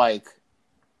 like,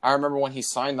 I remember when he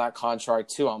signed that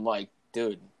contract, too. I'm like,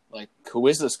 dude, like, who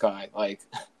is this guy? Like,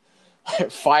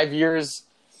 5 years,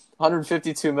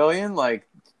 $152 million? Like,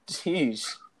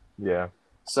 geez. Yeah.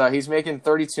 So he's making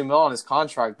 $32 million on his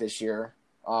contract this year.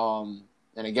 And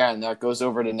again, that goes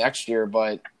over to next year.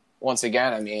 But once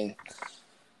again, I mean,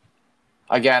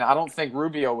 I don't think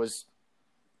Rubio was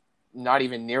not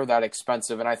even near that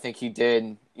expensive, and I think he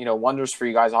did, you know, wonders for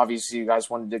you guys. Obviously, you guys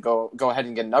wanted to go ahead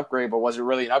and get an upgrade, but was it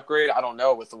really an upgrade? I don't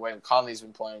know with the way Conley's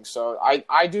been playing. So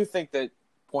I do think that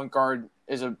point guard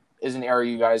is an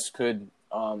area you guys could,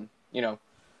 you know,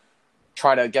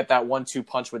 try to get that 1-2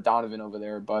 punch with Donovan over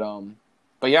there. But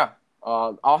yeah,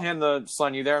 I'll hand the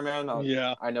Slen, you there, man?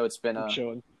 Yeah. I know it's been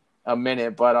a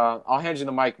minute, but I'll hand you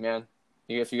the mic, man.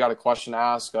 If you got a question to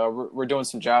ask, we're doing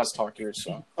some Jazz talk here.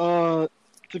 So,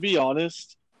 to be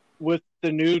honest, with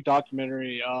the new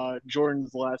documentary,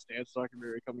 Jordan's Last Dance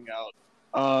documentary coming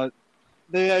out,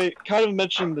 they kind of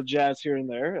mentioned the Jazz here and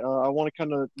there. I want to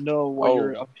kind of know what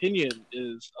your opinion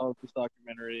is of this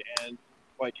documentary and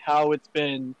like how it's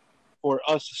been for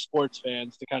us sports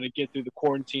fans to kind of get through the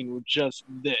quarantine with just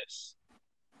this,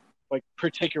 like,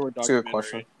 particular documentary. That's a good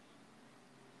question.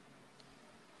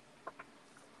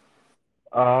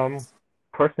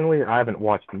 Personally, I haven't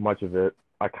watched much of it.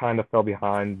 I kind of fell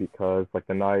behind because, like,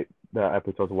 the night that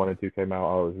episodes 1 and 2 came out,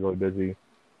 I was really busy,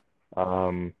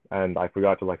 and I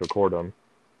forgot to, like, record them.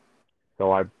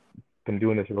 So I've been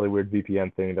doing this really weird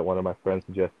VPN thing that one of my friends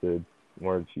suggested,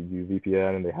 where you use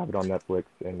VPN and they have it on Netflix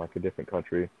in, like, a different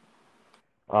country.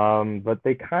 But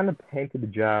they kind of painted the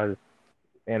Jazz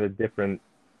in a different,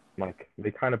 like,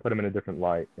 they kind of put them in a different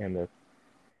light in this,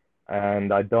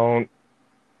 and I don't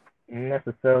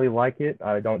necessarily like it.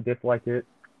 I don't dislike it.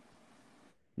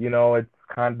 You know, it's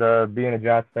kind of, being a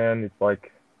Jazz fan, it's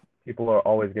like people are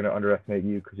always going to underestimate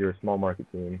you because you're a small market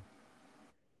team.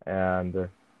 And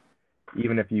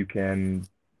even if you can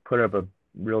put up a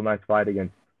real nice fight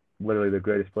against literally the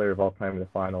greatest player of all time in the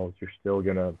finals, you're still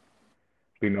going to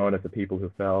be known as the people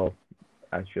who fell.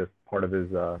 That's just part of his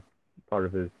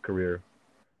career.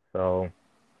 So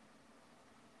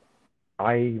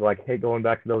I, like, hate going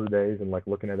back to those days and, like,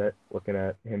 looking at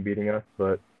him beating us,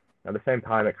 but at the same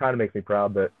time, it kind of makes me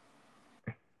proud that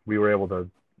we were able to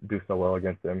do so well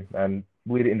against him and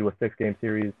lead it into a 6-game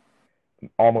series,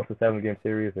 almost a 7-game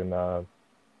series in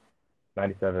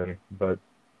 '97. But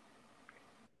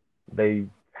I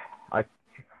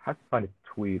have to find a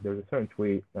tweet. There was a certain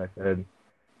tweet that said,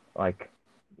 like,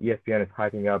 ESPN is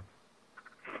hyping up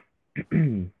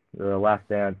the Last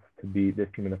Dance to beat this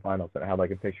team in the finals, and I had, like,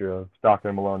 a picture of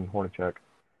Stockton, Malone, and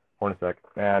Hornacek,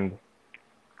 and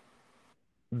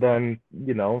then,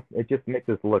 you know, it just makes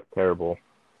us look terrible.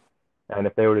 And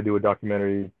if they were to do a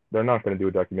documentary, they're not going to do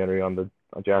a documentary on the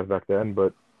Jazz back then,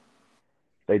 but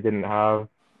they didn't have,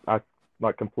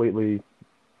 not completely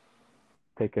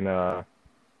taken a,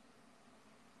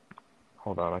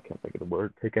 hold on, I can't think of the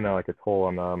word, taken like a toll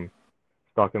on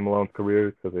Stockton Malone's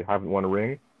career because they haven't won a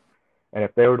ring. And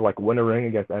if they were to, like, win a ring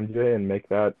against MJ and make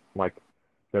that, like,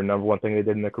 their number one thing they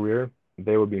did in their career,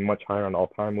 they would be much higher on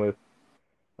all-time list.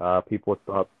 People would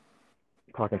stop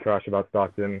talking trash about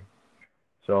Stockton.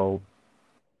 So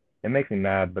it makes me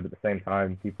mad, but at the same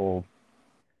time, people,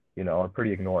 you know, are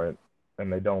pretty ignorant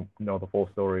and they don't know the full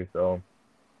story. So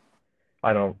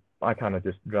I kind of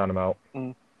just drown them out.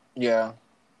 Yeah.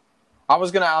 I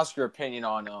was going to ask your opinion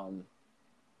on,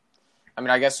 I mean,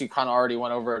 I guess you kind of already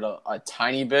went over it a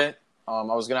tiny bit. I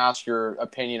was going to ask your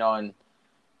opinion on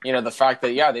the fact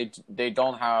that they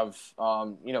don't have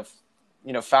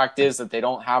fact is that they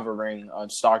don't have a ring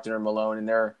of Stockton or Malone, and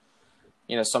they're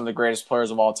some of the greatest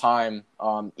players of all time,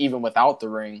 even without the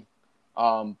ring.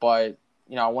 But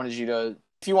I wanted you to,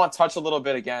 if you want, touch a little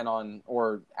bit again on,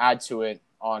 or add to it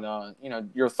on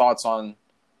your thoughts on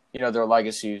their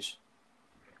legacies.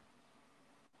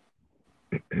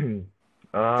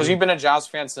 Because you've been a Jazz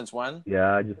fan since when?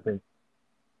 Yeah, I just think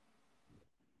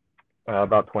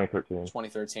about 2013.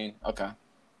 2013. Okay.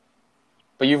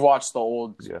 But you've watched the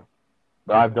old. Yeah.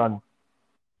 But I've done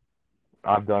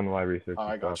my research. Oh,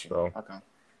 I got stuff, you. So, okay.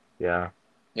 Yeah.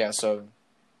 Yeah. So.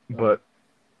 But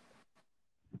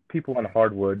people on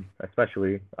hardwood,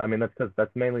 especially, I mean, that's because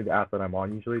that's mainly the app that I'm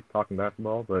on usually, talking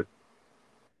basketball. But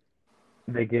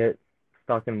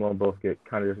Stockton and Malone both get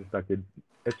kind of disrespected.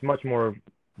 It's much more,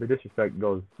 the disrespect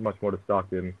goes much more to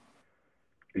Stockton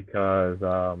because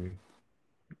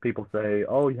people say,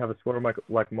 oh, you have a scorer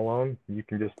like Malone, you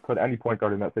can just put any point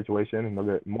guard in that situation and they'll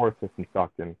get more assists than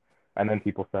Stockton. And then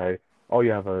people say, oh,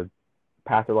 you have a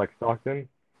passer like Stockton,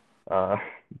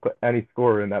 put any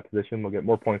scorer in that position, they'll get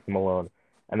more points than Malone.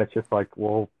 And it's just like,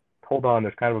 well, hold on,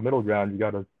 there's kind of a middle ground you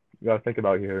gotta think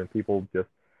about here, and people just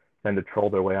tend to troll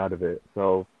their way out of it.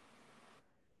 So,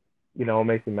 it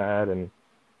makes me mad, and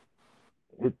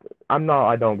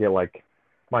I don't get like,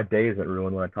 my day isn't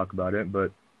ruined when I talk about it,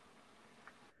 but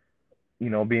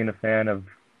being a fan of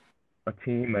a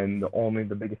team and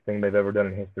the biggest thing they've ever done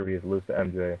in history is lose to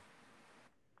MJ.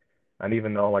 And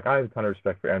even though I have a ton of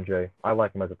respect for MJ, I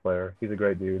like him as a player. He's a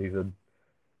great dude.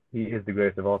 He is the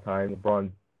greatest of all time.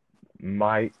 LeBron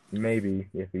might, maybe,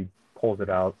 if he pulls it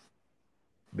out,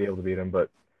 be able to beat him, but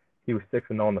he was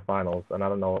 6-0 in the finals, and I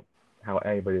don't know how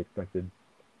anybody expected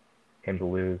him to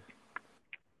lose.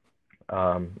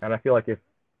 And I feel like if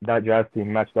that Jazz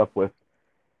team matched up with,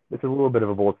 it's a little bit of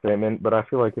a bold statement, but I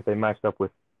feel like if they matched up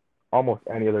with almost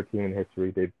any other team in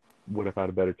history, they would have had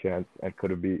a better chance and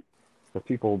could have beat. Because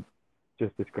people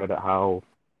just discredit how,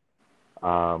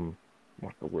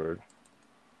 what's the word?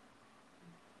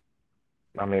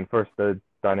 I mean, first the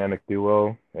dynamic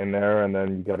duo in there, and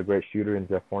then you got a great shooter in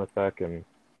Jeff Hornacek, and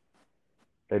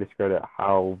they discredit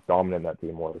how dominant that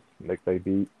team was. They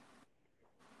beat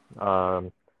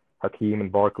Hakeem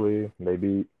and Barkley. They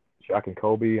beat Shaq and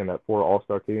Kobe and that 4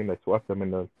 All-Star team. They swept them in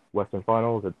the Western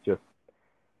Finals. It's just,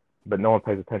 but no one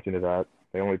pays attention to that.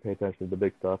 They only pay attention to the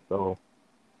big stuff. So,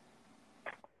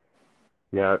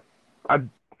 yeah,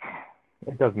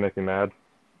 it does make me mad.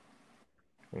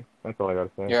 That's all I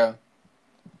gotta say. Yeah.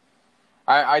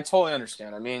 I totally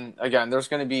understand. I mean, again, there's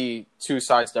going to be two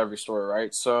sides to every story,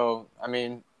 right? So, I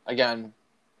mean,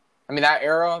 that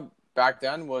era back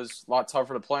then was a lot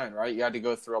tougher to plan, right? You had to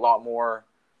go through a lot more,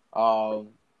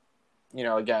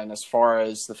 again, as far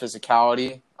as the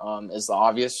physicality is the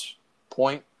obvious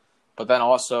point. But then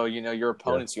also, your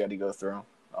opponents you had to go through.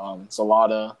 It's a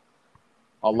lot of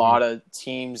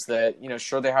teams that,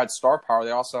 sure, they had star power.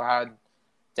 They also had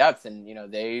depth, and,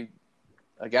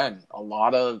 again, a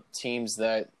lot of teams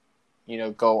that,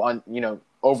 go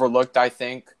overlooked, I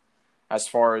think, as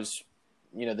far as,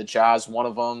 the Jazz, one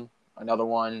of them, another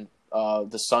one,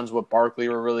 the Suns with Barkley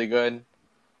were really good.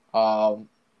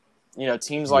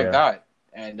 Teams like that.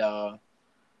 And,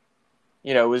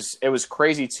 it was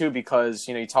crazy too, because,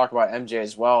 you talk about MJ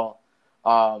as well.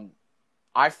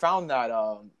 I found that,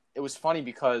 it was funny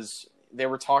because they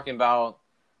were talking about,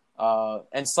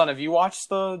 and Son, have you watched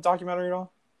the documentary at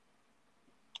all?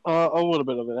 A little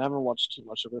bit of it. I haven't watched too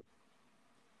much of it.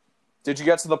 Did you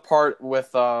get to the part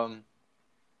with so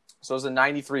it was the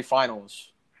 93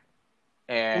 finals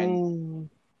and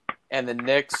the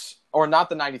Knicks, or not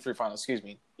the 93 finals, excuse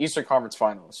me, Eastern Conference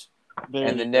Finals.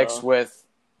 And the Knicks with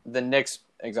the Knicks,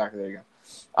 exactly, there you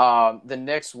go. The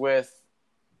Knicks with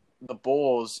the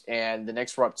Bulls, and the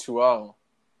Knicks were up 2-0.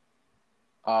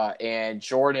 And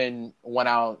Jordan went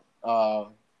out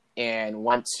and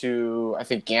went to, I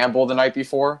think, gamble the night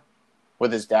before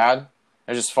with his dad.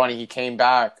 It was just funny. He came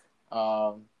back.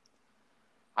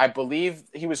 I believe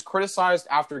he was criticized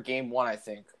after game 1, I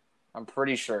think. I'm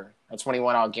pretty sure. That's when he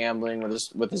went out gambling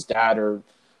with his dad, or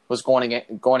was going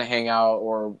to hang out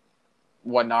or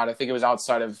whatnot. I think it was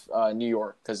outside of New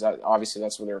York, because obviously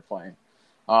that's where they were playing.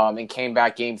 And came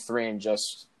back game 3 and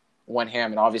just went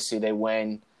ham. And obviously they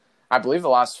win, I believe, the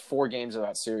last 4 games of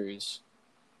that series.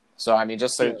 So, I mean,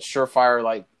 just a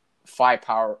surefire,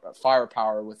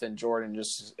 firepower within Jordan,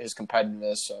 just his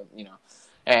competitiveness,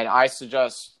 And I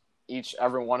suggest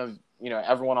everyone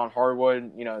on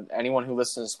Hardwood, anyone who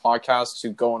listens to this podcast, to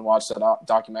go and watch that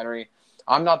documentary.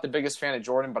 I'm not the biggest fan of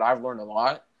Jordan, but I've learned a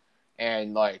lot.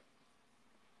 And,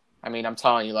 I'm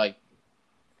telling you,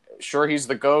 sure, he's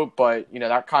the GOAT, but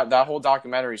that whole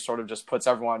documentary sort of just puts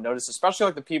everyone on notice, especially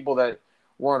like the people that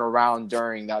weren't around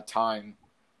during that time,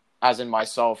 as in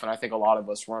myself, and I think a lot of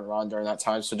us weren't around during that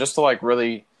time. So just to like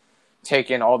really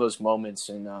take in all those moments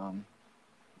and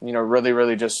really,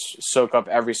 really just soak up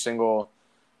every single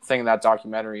thing in that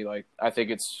documentary. Like, I think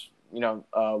it's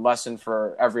a lesson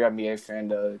for every NBA fan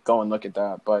to go and look at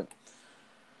that. But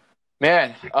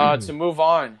man, to move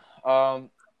on.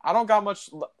 I don't got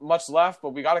much left,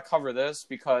 but we got to cover this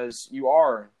because you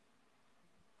are,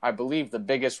 I believe, the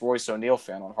biggest Royce O'Neal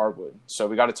fan on Hardwood. So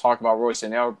we got to talk about Royce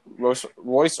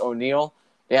O'Neal.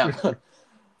 Damn, am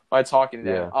I talking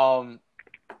today? Yeah.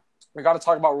 We got to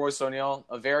talk about Royce O'Neal,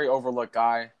 a very overlooked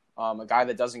guy, a guy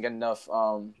that doesn't get enough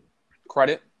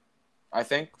credit, I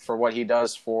think, for what he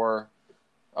does for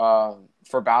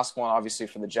basketball and obviously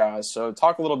for the Jazz. So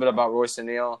talk a little bit about Royce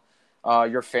O'Neal.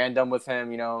 Your fandom with him,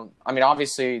 I mean,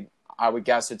 obviously, I would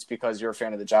guess it's because you're a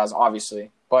fan of the Jazz, obviously.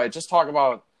 But just talk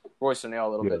about Royce O'Neal a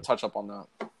little bit. Touch up on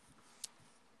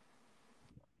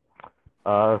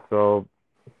that. So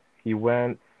he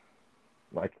went,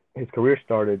 like, his career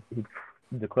started, he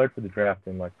declared for the draft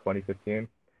in, like, 2015,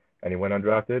 and he went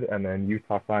undrafted, and then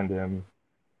Utah signed him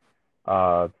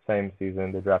same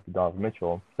season. They drafted Donovan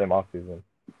Mitchell, same offseason.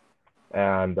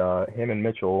 And him and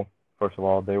Mitchell, first of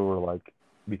all, they were, like,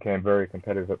 became very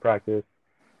competitive at practice.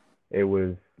 It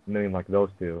was mainly like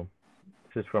those two,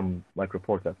 just from like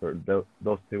reports I've heard.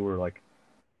 Those two were like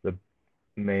the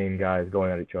main guys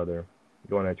going at each other's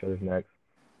necks,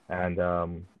 and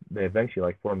they eventually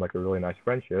like formed like a really nice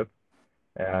friendship,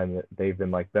 and they've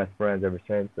been like best friends ever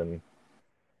since. And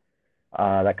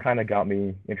that kind of got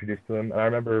me introduced to him. And I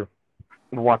remember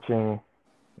watching.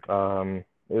 That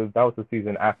was the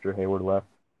season after Hayward left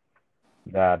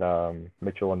that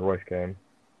Mitchell and Royce came.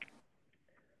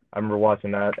 I remember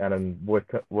watching that, and then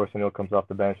Royce O'Neal comes off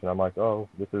the bench, and I'm like, oh,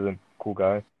 this is a cool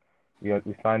guy. We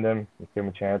signed him, we gave him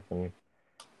a chance, and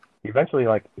eventually,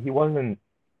 like,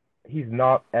 he's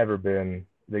not ever been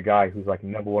the guy who's, like,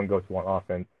 number one go-to on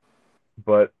offense,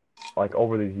 but, like,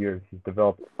 over these years, he's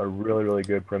developed a really, really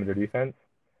good perimeter defense,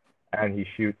 and he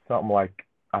shoots something like,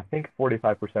 I think,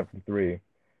 45% from three,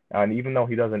 and even though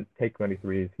he doesn't take many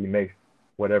threes, he makes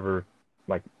whatever,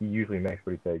 like, he usually makes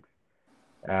what he takes,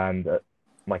 and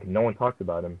like, no one talks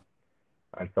about him.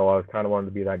 And so I was kind of wanted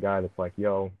to be that guy that's like,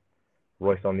 yo,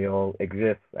 Royce O'Neal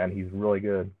exists, and he's really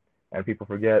good. And people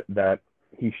forget that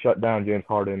he shut down James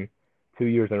Harden 2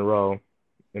 years in a row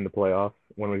in the playoffs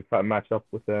when we matched up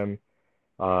with them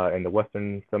in the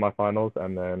Western semifinals.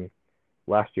 And then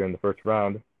last year in the first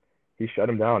round, he shut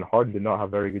him down. Harden did not have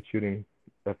very good shooting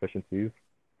efficiencies.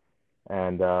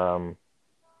 And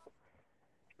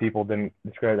people didn't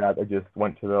discredit that. They just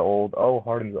went to the old,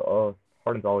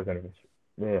 Harden's always inefficient.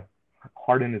 Yeah,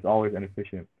 Harden is always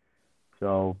inefficient.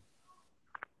 So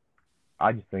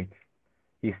I just think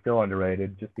he's still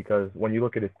underrated just because when you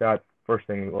look at his stats, first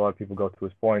thing a lot of people go to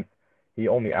his points. He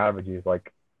only averages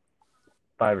like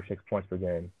 5 or 6 points per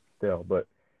game still. But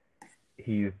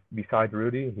he's, besides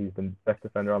Rudy, he's the best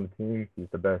defender on the team. He's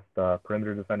the best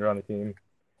perimeter defender on the team.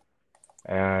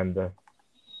 And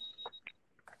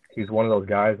he's one of those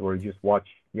guys where you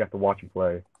have to watch him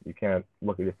play. You can't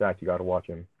look at his stats, you got to watch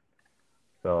him.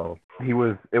 So it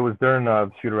was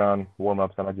during shoot-around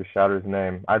warm-ups, and I just shouted his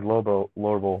name. I had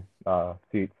lowerable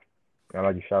seats, and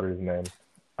I just shouted his name.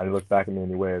 And he looked back at me and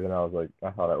he waved, and I was like,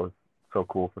 I thought that was so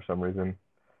cool for some reason.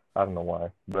 I don't know why.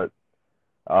 But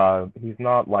he's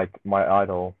not like my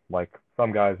idol. Like,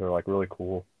 some guys are like really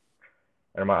cool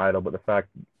and my idol, but the fact,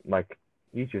 like,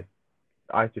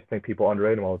 I just think people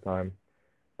underrate him all the time.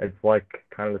 It's like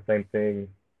kind of the same thing,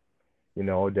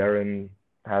 Darren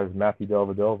has Matthew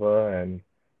Dellavedova and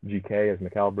GK as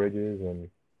Mikal Bridges, and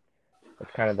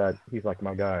it's kind of that he's like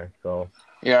my guy. So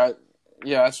yeah,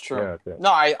 that's true. Yeah, that's it.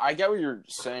 No, I get what you're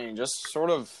saying. Just sort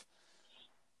of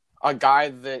a guy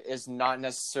that is not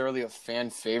necessarily a fan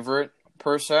favorite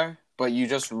per se, but you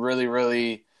just really,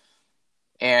 really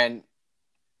and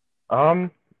well,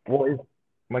 he's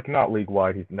like not league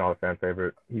wide. He's not a fan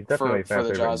favorite. He's definitely a fan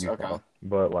favorite Jazz, in Utah, okay.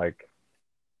 But like,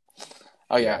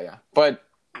 yeah. But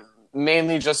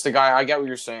mainly just the guy. I get what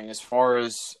you're saying as far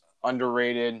as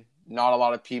underrated. Not a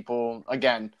lot of people.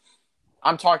 Again,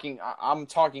 I'm talking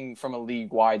from a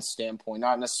league wide standpoint,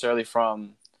 not necessarily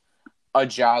from a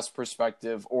Jazz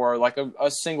perspective or like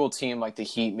a single team like the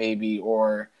Heat maybe,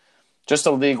 or just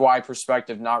a league wide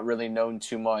perspective. Not really known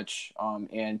too much,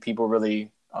 and people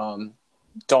really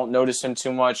don't notice him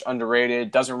too much.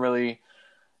 Underrated. Doesn't really,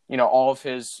 all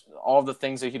of the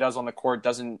things that he does on the court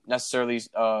doesn't necessarily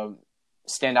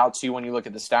stand out to you when you look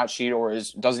at the stat sheet, or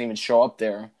doesn't even show up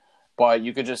there but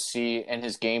you could just see in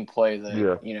his gameplay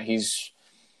that Yeah. he's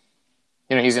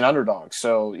an underdog.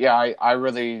 So yeah, I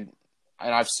really,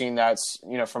 and I've seen that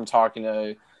from talking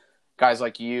to guys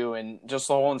like you and just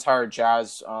the whole entire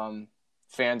Jazz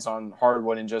fans on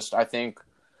Hardwood, and just I think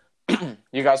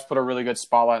you guys put a really good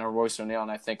spotlight on Royce O'Neal,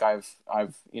 and I think I've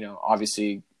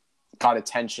obviously got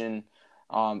attention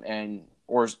and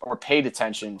or paid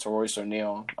attention to Royce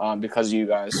O'Neal because of you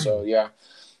guys. So yeah,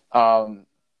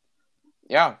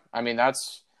 yeah. I mean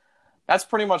that's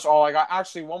pretty much all I got.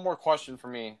 Actually, one more question for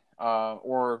me.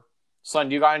 Or Slen,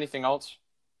 do you got anything else?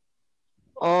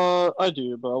 I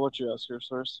do, but I'll let you ask yours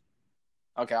first.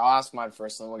 Okay, I'll ask mine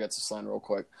first, then we'll get to Slen real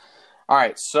quick. All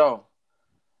right, so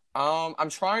I'm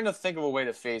trying to think of a way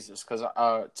to phrase this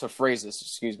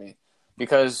excuse me,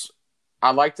 because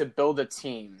I like to build a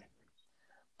team,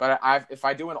 but if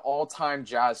I do an all-time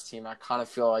Jazz team, I kind of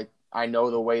feel like I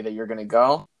know the way that you're gonna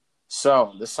go.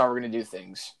 So this is how we're gonna do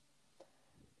things.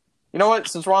 You know what?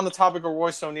 Since we're on the topic of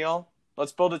Royce O'Neal,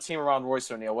 let's build a team around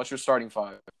Royce O'Neal. What's your starting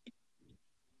five?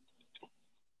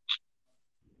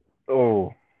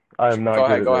 Oh, I am not Go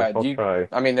good ahead. at Go this. ahead. I'll try.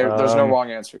 I mean, there's no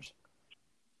wrong answers.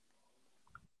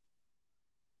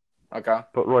 Okay.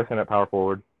 Put Royce in at power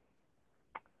forward.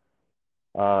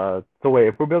 So wait,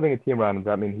 if we're building a team around him,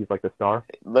 does that mean he's like the star?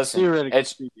 Listen, Theoretically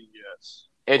speaking, yes.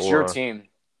 It's your team.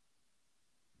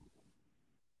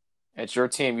 It's your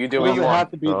team. You do He what you doesn't want.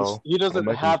 have to be he doesn't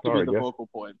have to be the guess. focal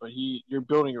point, but you're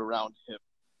building around him.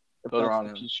 If Build that's around the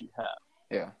him. piece you have.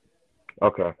 Yeah.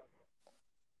 Okay.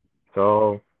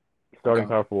 So starting Okay.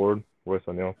 power forward, Royce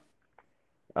O'Neal.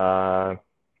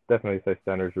 Definitely say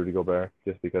centers Rudy Gobert,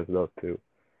 just because of those two.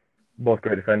 Both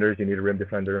great defenders. You need a rim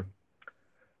defender.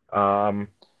 A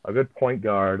good point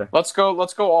guard. Let's go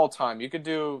all time. You could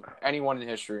do anyone in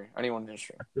history. Anyone in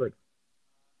history. I feel like.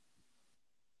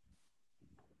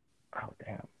 Oh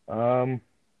damn.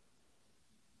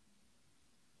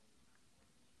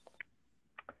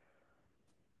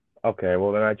 Okay,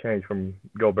 well then I changed from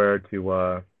Gobert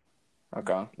to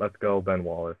Okay. let's go Ben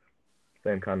Wallace.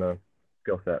 Same kind of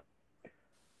skill set.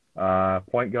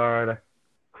 Point guard.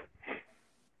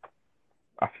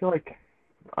 I feel like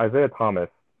Isaiah Thomas.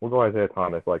 We'll go Isaiah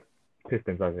Thomas, like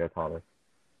Pistons Isaiah Thomas.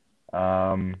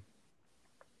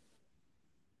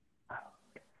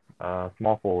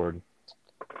 Small forward.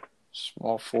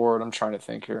 Small forward. I'm trying to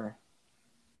think here.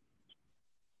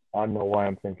 I don't know why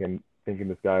I'm thinking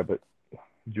this guy, but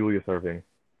Julius Erving,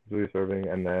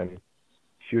 and then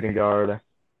shooting guard.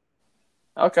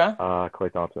 Okay.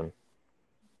 Klay Thompson.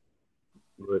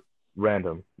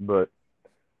 Random, but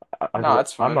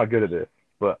that's fine. I'm not good at this,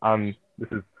 but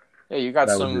This is. Yeah, you got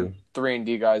some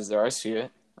 3-and-D guys there. I see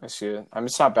it. I mean,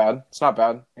 it's not bad.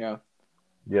 Yeah.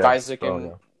 Yeah. Guys that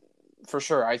can, for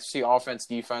sure. I see offense,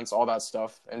 defense, all that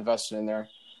stuff invested in there.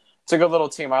 It's a good little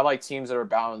team. I like teams that are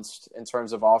balanced in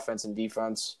terms of offense and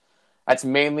defense. That's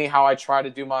mainly how I try to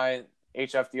do my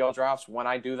HFDL drafts when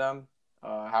I do them.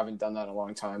 I haven't done that in a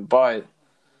long time. But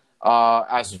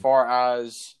as far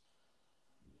as,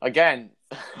 again,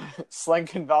 Slen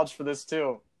can vouch for this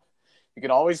too. You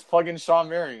can always plug in Shawn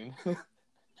Marion.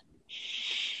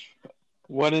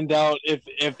 When in doubt,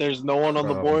 if there's no one on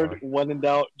the board, when in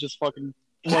doubt, just fucking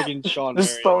plug in Shawn Marion.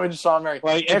 Just throw in Shawn Marion.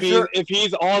 Like if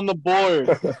he's on the board,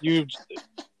 you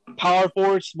power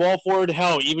forward, small forward,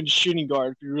 hell, even shooting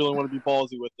guard if you really want to be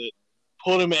ballsy with it.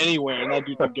 Put him anywhere, and that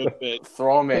dude's a good fit.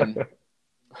 Throw him in.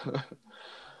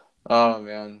 Oh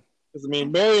man. Because I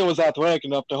mean, Marion was athletic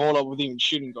enough to hold up with even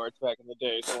shooting guards back in the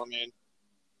day. So I mean,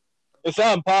 it's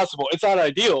not impossible. It's not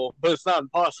ideal, but it's not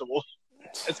impossible.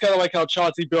 It's kind of like how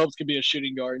Chauncey Billups can be a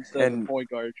shooting guard instead of a point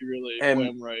guard if you really play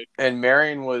him right. And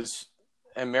Marion was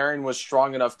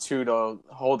strong enough too to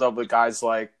hold up with guys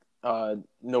like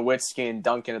Nowitzki and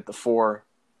Duncan at the 4.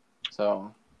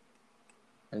 So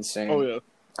insane. Oh yeah.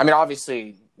 I mean,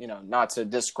 obviously, not to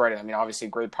discredit. I mean, obviously,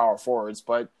 great power forwards,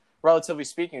 but relatively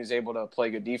speaking, he's able to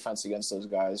play good defense against those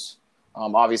guys.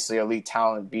 Obviously, elite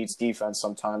talent beats defense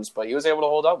sometimes, but he was able to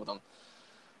hold up with them.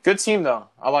 Good team, though.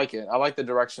 I like it. I like the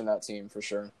direction of that team, for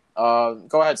sure.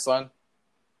 Go ahead, Slen.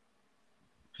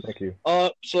 Thank you.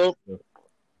 So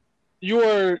you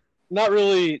are not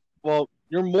really – well,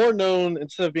 you're more known,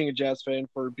 instead of being a Jazz fan,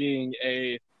 for being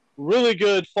a really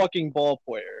good fucking ball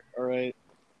player, all right?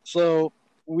 So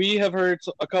we have heard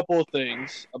a couple of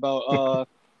things about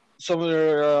some of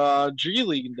their G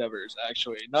League endeavors,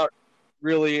 actually. Not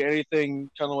really anything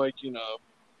kind of like,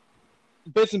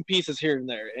 bits and pieces here and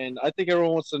there. And I think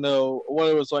everyone wants to know what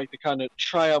it was like to kind of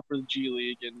try out for the G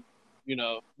League and,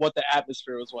 what the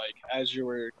atmosphere was like as you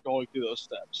were going through those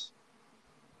steps.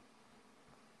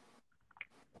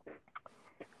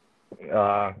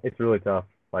 It's really tough.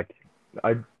 Like,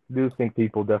 I do think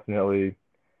people definitely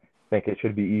think it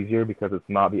should be easier because it's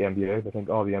not the NBA. They think,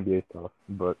 oh, the NBA is tough,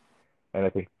 and I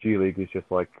think G League is just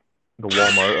like the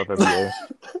Walmart of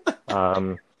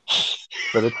NBA.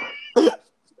 But it's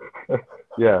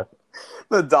yeah.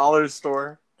 The dollar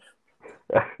store.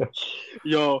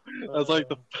 Yo, that's like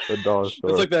the dollar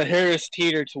store. It's like the Harris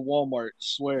Teeter to Walmart.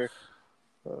 Swear.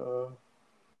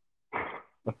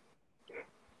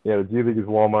 Yeah, the G League is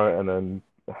Walmart, and then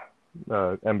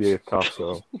NBA is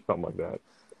Costco, something like that.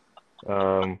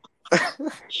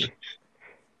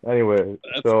 Anyway,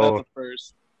 that's a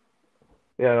first.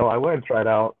 Yeah, no, I went and tried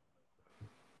out.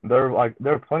 There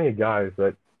are plenty of guys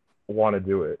that want to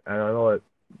do it, and I know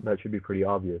that should be pretty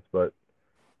obvious, but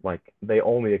like they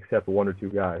only accept one or two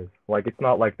guys. Like it's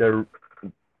not like they're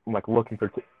like looking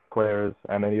for players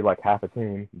and they need like half a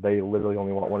team. They literally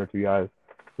only want one or two guys,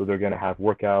 so they're gonna have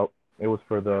workout. It was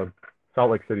for the Salt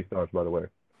Lake City Stars, by the way.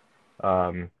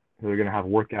 So they're gonna have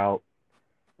workout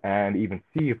and even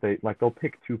see if they'll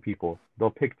pick two people.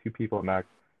 They'll pick two people at max,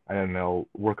 and then they'll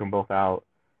work them both out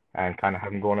and kind of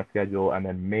have them go on a schedule, and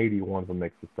then maybe one of them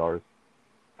makes the Stars.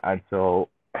 And so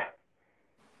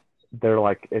they're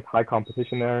like, it's high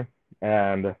competition there,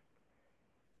 and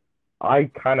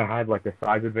I kind of had like a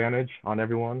size advantage on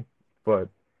everyone, but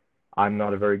I'm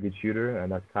not a very good shooter,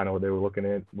 and that's kind of what they were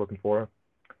looking for.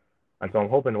 And so I'm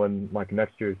hoping when like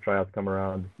next year's tryouts come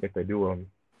around, if they do them,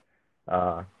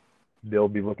 they'll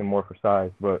be looking more for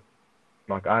size. But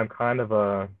like I'm kind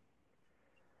of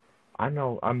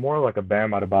I'm more like a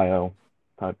Bam Adebayo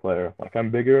type player. Like I'm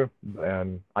bigger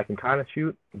and I can kind of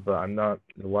shoot, but I'm not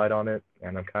light on it,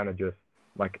 and I'm kind of just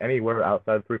like anywhere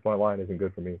outside the 3-point line isn't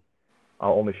good for me.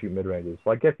 I'll only shoot mid ranges.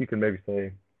 So I guess you can maybe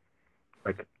say,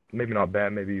 like maybe not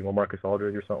Bam, maybe LaMarcus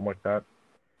Aldridge or something like that.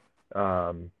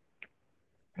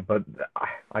 But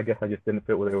I guess I just didn't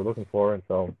fit what they were looking for, and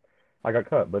so I got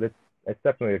cut. But it's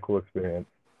definitely a cool experience.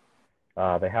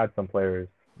 They had some players,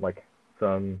 like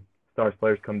some Stars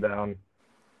players, come down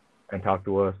and talk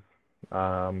to us.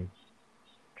 Can't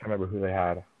remember who they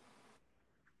had.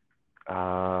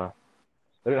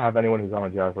 They didn't have anyone who's on the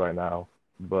Jazz right now,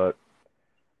 but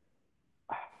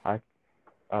I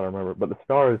don't remember. But the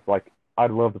Stars, like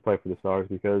I'd love to play for the Stars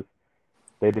because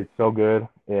they did so good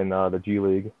in the G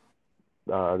League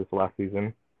this last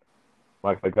season.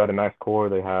 Like they got a nice core.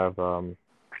 They have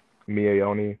Mia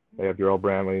Ione, they have Jarrell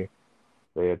Brantley,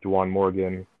 they have Juwan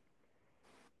Morgan.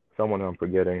 Someone I'm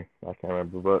forgetting, I can't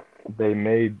remember, but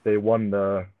they won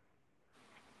the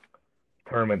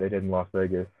tournament they did in Las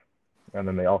Vegas, and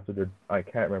then they also did. I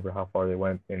can't remember how far they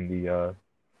went in the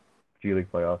G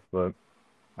League playoffs, but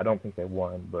I don't think they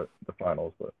won, but the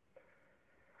finals. But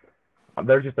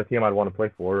they're just a team I'd want to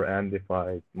play for, and if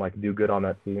I like do good on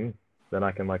that team, then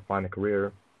I can like find a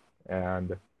career,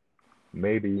 and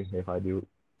maybe if I do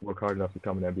work hard enough to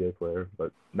become an NBA player.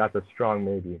 But that's a strong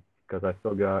maybe because I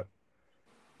still got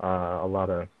a lot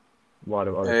of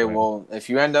other. Hey, plans. Well, if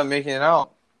you end up making it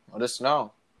out, let us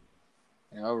know.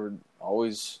 You know, we're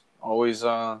always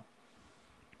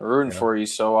rooting for you.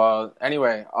 So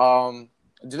anyway,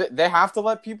 do they have to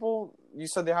let people? You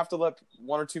said they have to let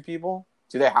one or two people.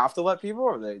 Do they have to let people,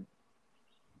 or they?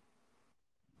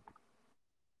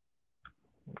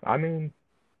 I mean,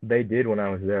 they did when I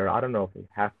was there. I don't know if they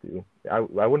have to. I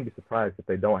wouldn't be surprised if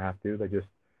they don't have to. They just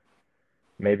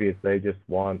maybe if they just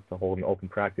want to hold an open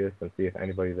practice and see if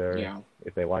anybody there,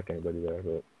 if they like anybody there.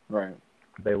 But right,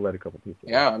 they let a couple people.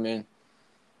 Yeah, I mean,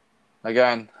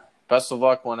 again, best of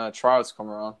luck when tryouts come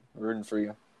around. I'm rooting for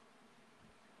you.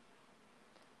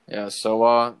 Yeah,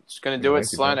 so just gonna do it.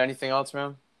 Slant, anything else,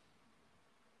 man?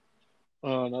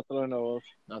 Not that I know of.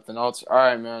 Nothing else. All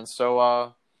right, man.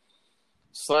 So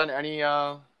Slant, any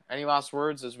last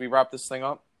words as we wrap this thing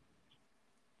up?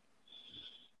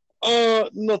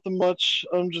 Nothing much.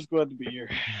 I'm just glad to be here.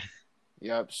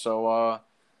 Yep. So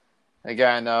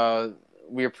again,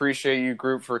 we appreciate you,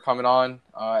 group, for coming on.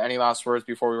 Any last words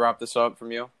before we wrap this up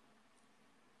from you?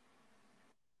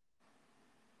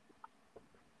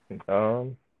 Thanks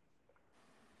for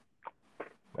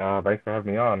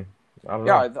having me on. I don't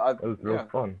know. It was really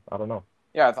fun. I don't know.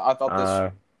 Yeah, I thought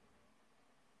this.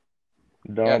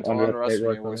 Don't underestimate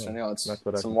your voice.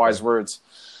 That's some wise words.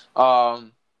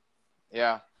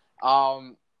 Yeah.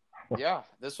 Yeah,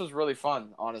 this was really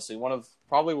fun, honestly.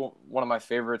 Probably one of my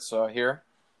favorites here.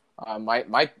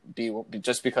 Might be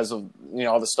just because of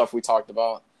all the stuff we talked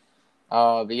about.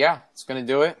 But yeah, it's gonna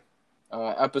do it.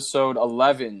 Episode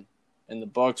 11 in the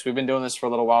books. We've been doing this for a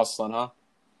little while, Slen, huh?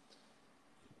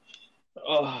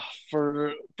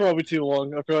 For probably too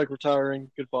long. I feel like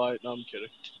retiring. Goodbye. No, I'm kidding.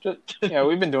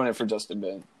 We've been doing it for just a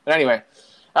bit. But anyway,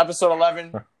 episode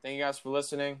 11. Thank you guys for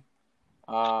listening.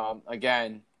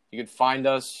 Again, You can find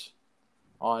us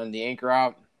on the Anchor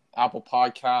app, Apple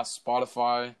Podcasts,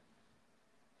 Spotify.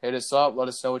 Hit us up. Let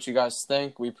us know what you guys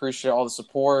think. We appreciate all the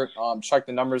support. Checked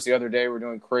the numbers the other day. We're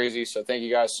doing crazy, so thank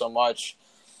you guys so much.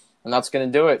 And that's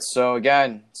going to do it. So,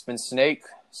 again, it's been Snake,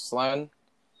 Slen,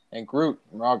 and Groot.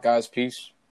 We're out, guys. Peace.